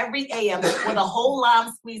tea every AM with a whole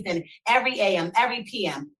lime squeezed in it. Every AM, every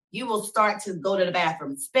PM. You will start to go to the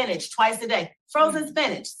bathroom. Spinach twice a day. Frozen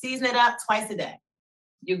spinach. Season it up twice a day.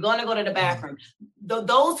 You're going to go to the bathroom.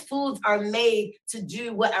 Those foods are made to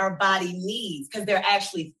do what our body needs because they're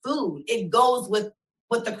actually food. It goes with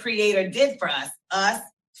what the creator did for us. Us,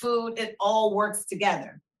 food, it all works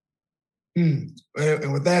together. And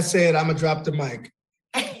with that said, I'm going to drop the mic.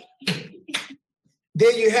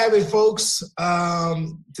 There you have it, folks.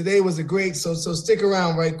 Today was a great, so stick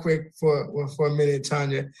around right quick for a minute,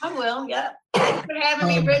 Tanya. I will, yeah. Thanks for having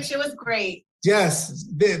me, Rich. It was great. Yes,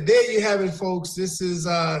 there you have it, folks. This is,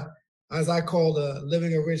 as I call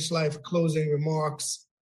Living a Rich Life, closing remarks.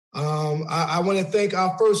 I want to thank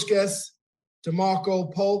our first guest,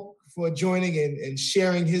 DeMarco Polk, for joining and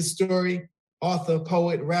sharing his story. Author,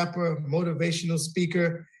 poet, rapper, motivational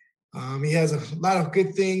speaker. He has a lot of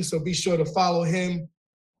good things, so be sure to follow him.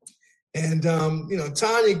 And,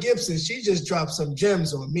 Tanya Gibson, she just dropped some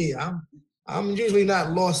gems on me. I'm usually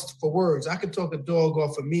not lost for words. I could talk a dog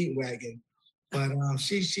off a meat wagon. But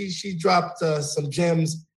she dropped some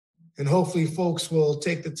gems, and hopefully folks will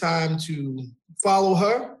take the time to follow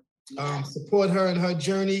her, support her in her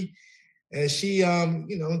journey as she,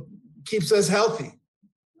 keeps us healthy.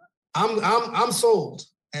 I'm sold,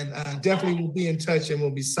 and I definitely will be in touch, and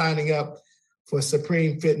we'll be signing up for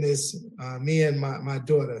Supreme Fitness, me and my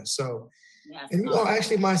daughter. So, and you are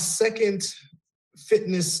actually my second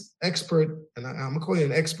fitness expert, and I'm gonna call you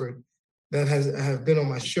an expert, that have been on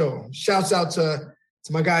my show. Shouts out to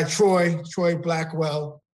my guy, Troy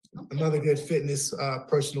Blackwell, another good fitness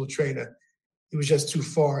personal trainer. He was just too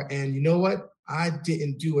far. And you know what? I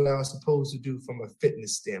didn't do what I was supposed to do from a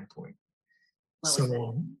fitness standpoint.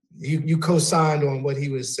 So you co-signed on what he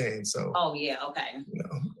was saying. So. Oh, yeah, okay.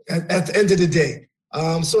 At the end of the day.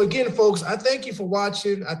 So again, folks, I thank you for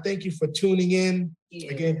watching. I thank you for tuning in.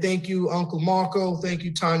 Yeah. Again, thank you, Uncle Marco. Thank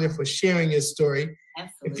you, Tanya, for sharing your story.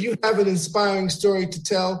 Absolutely. If you have an inspiring story to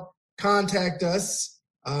tell, contact us,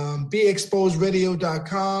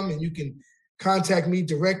 beexposedradio.com, and you can contact me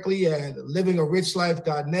directly at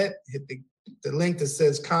livingarich.life.net. Hit the link that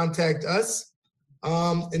says contact us.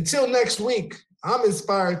 Until next week, I'm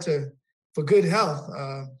inspired for good health.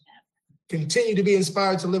 Continue to be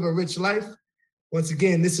inspired to live a rich life. Once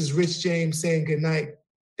again, this is Rich James saying good night.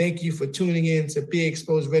 Thank you for tuning in to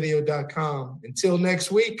beexposedradio.com. Until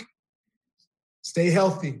next week, stay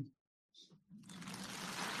healthy.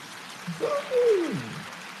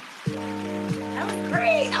 That was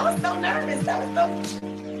great. I was so nervous. That was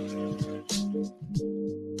so...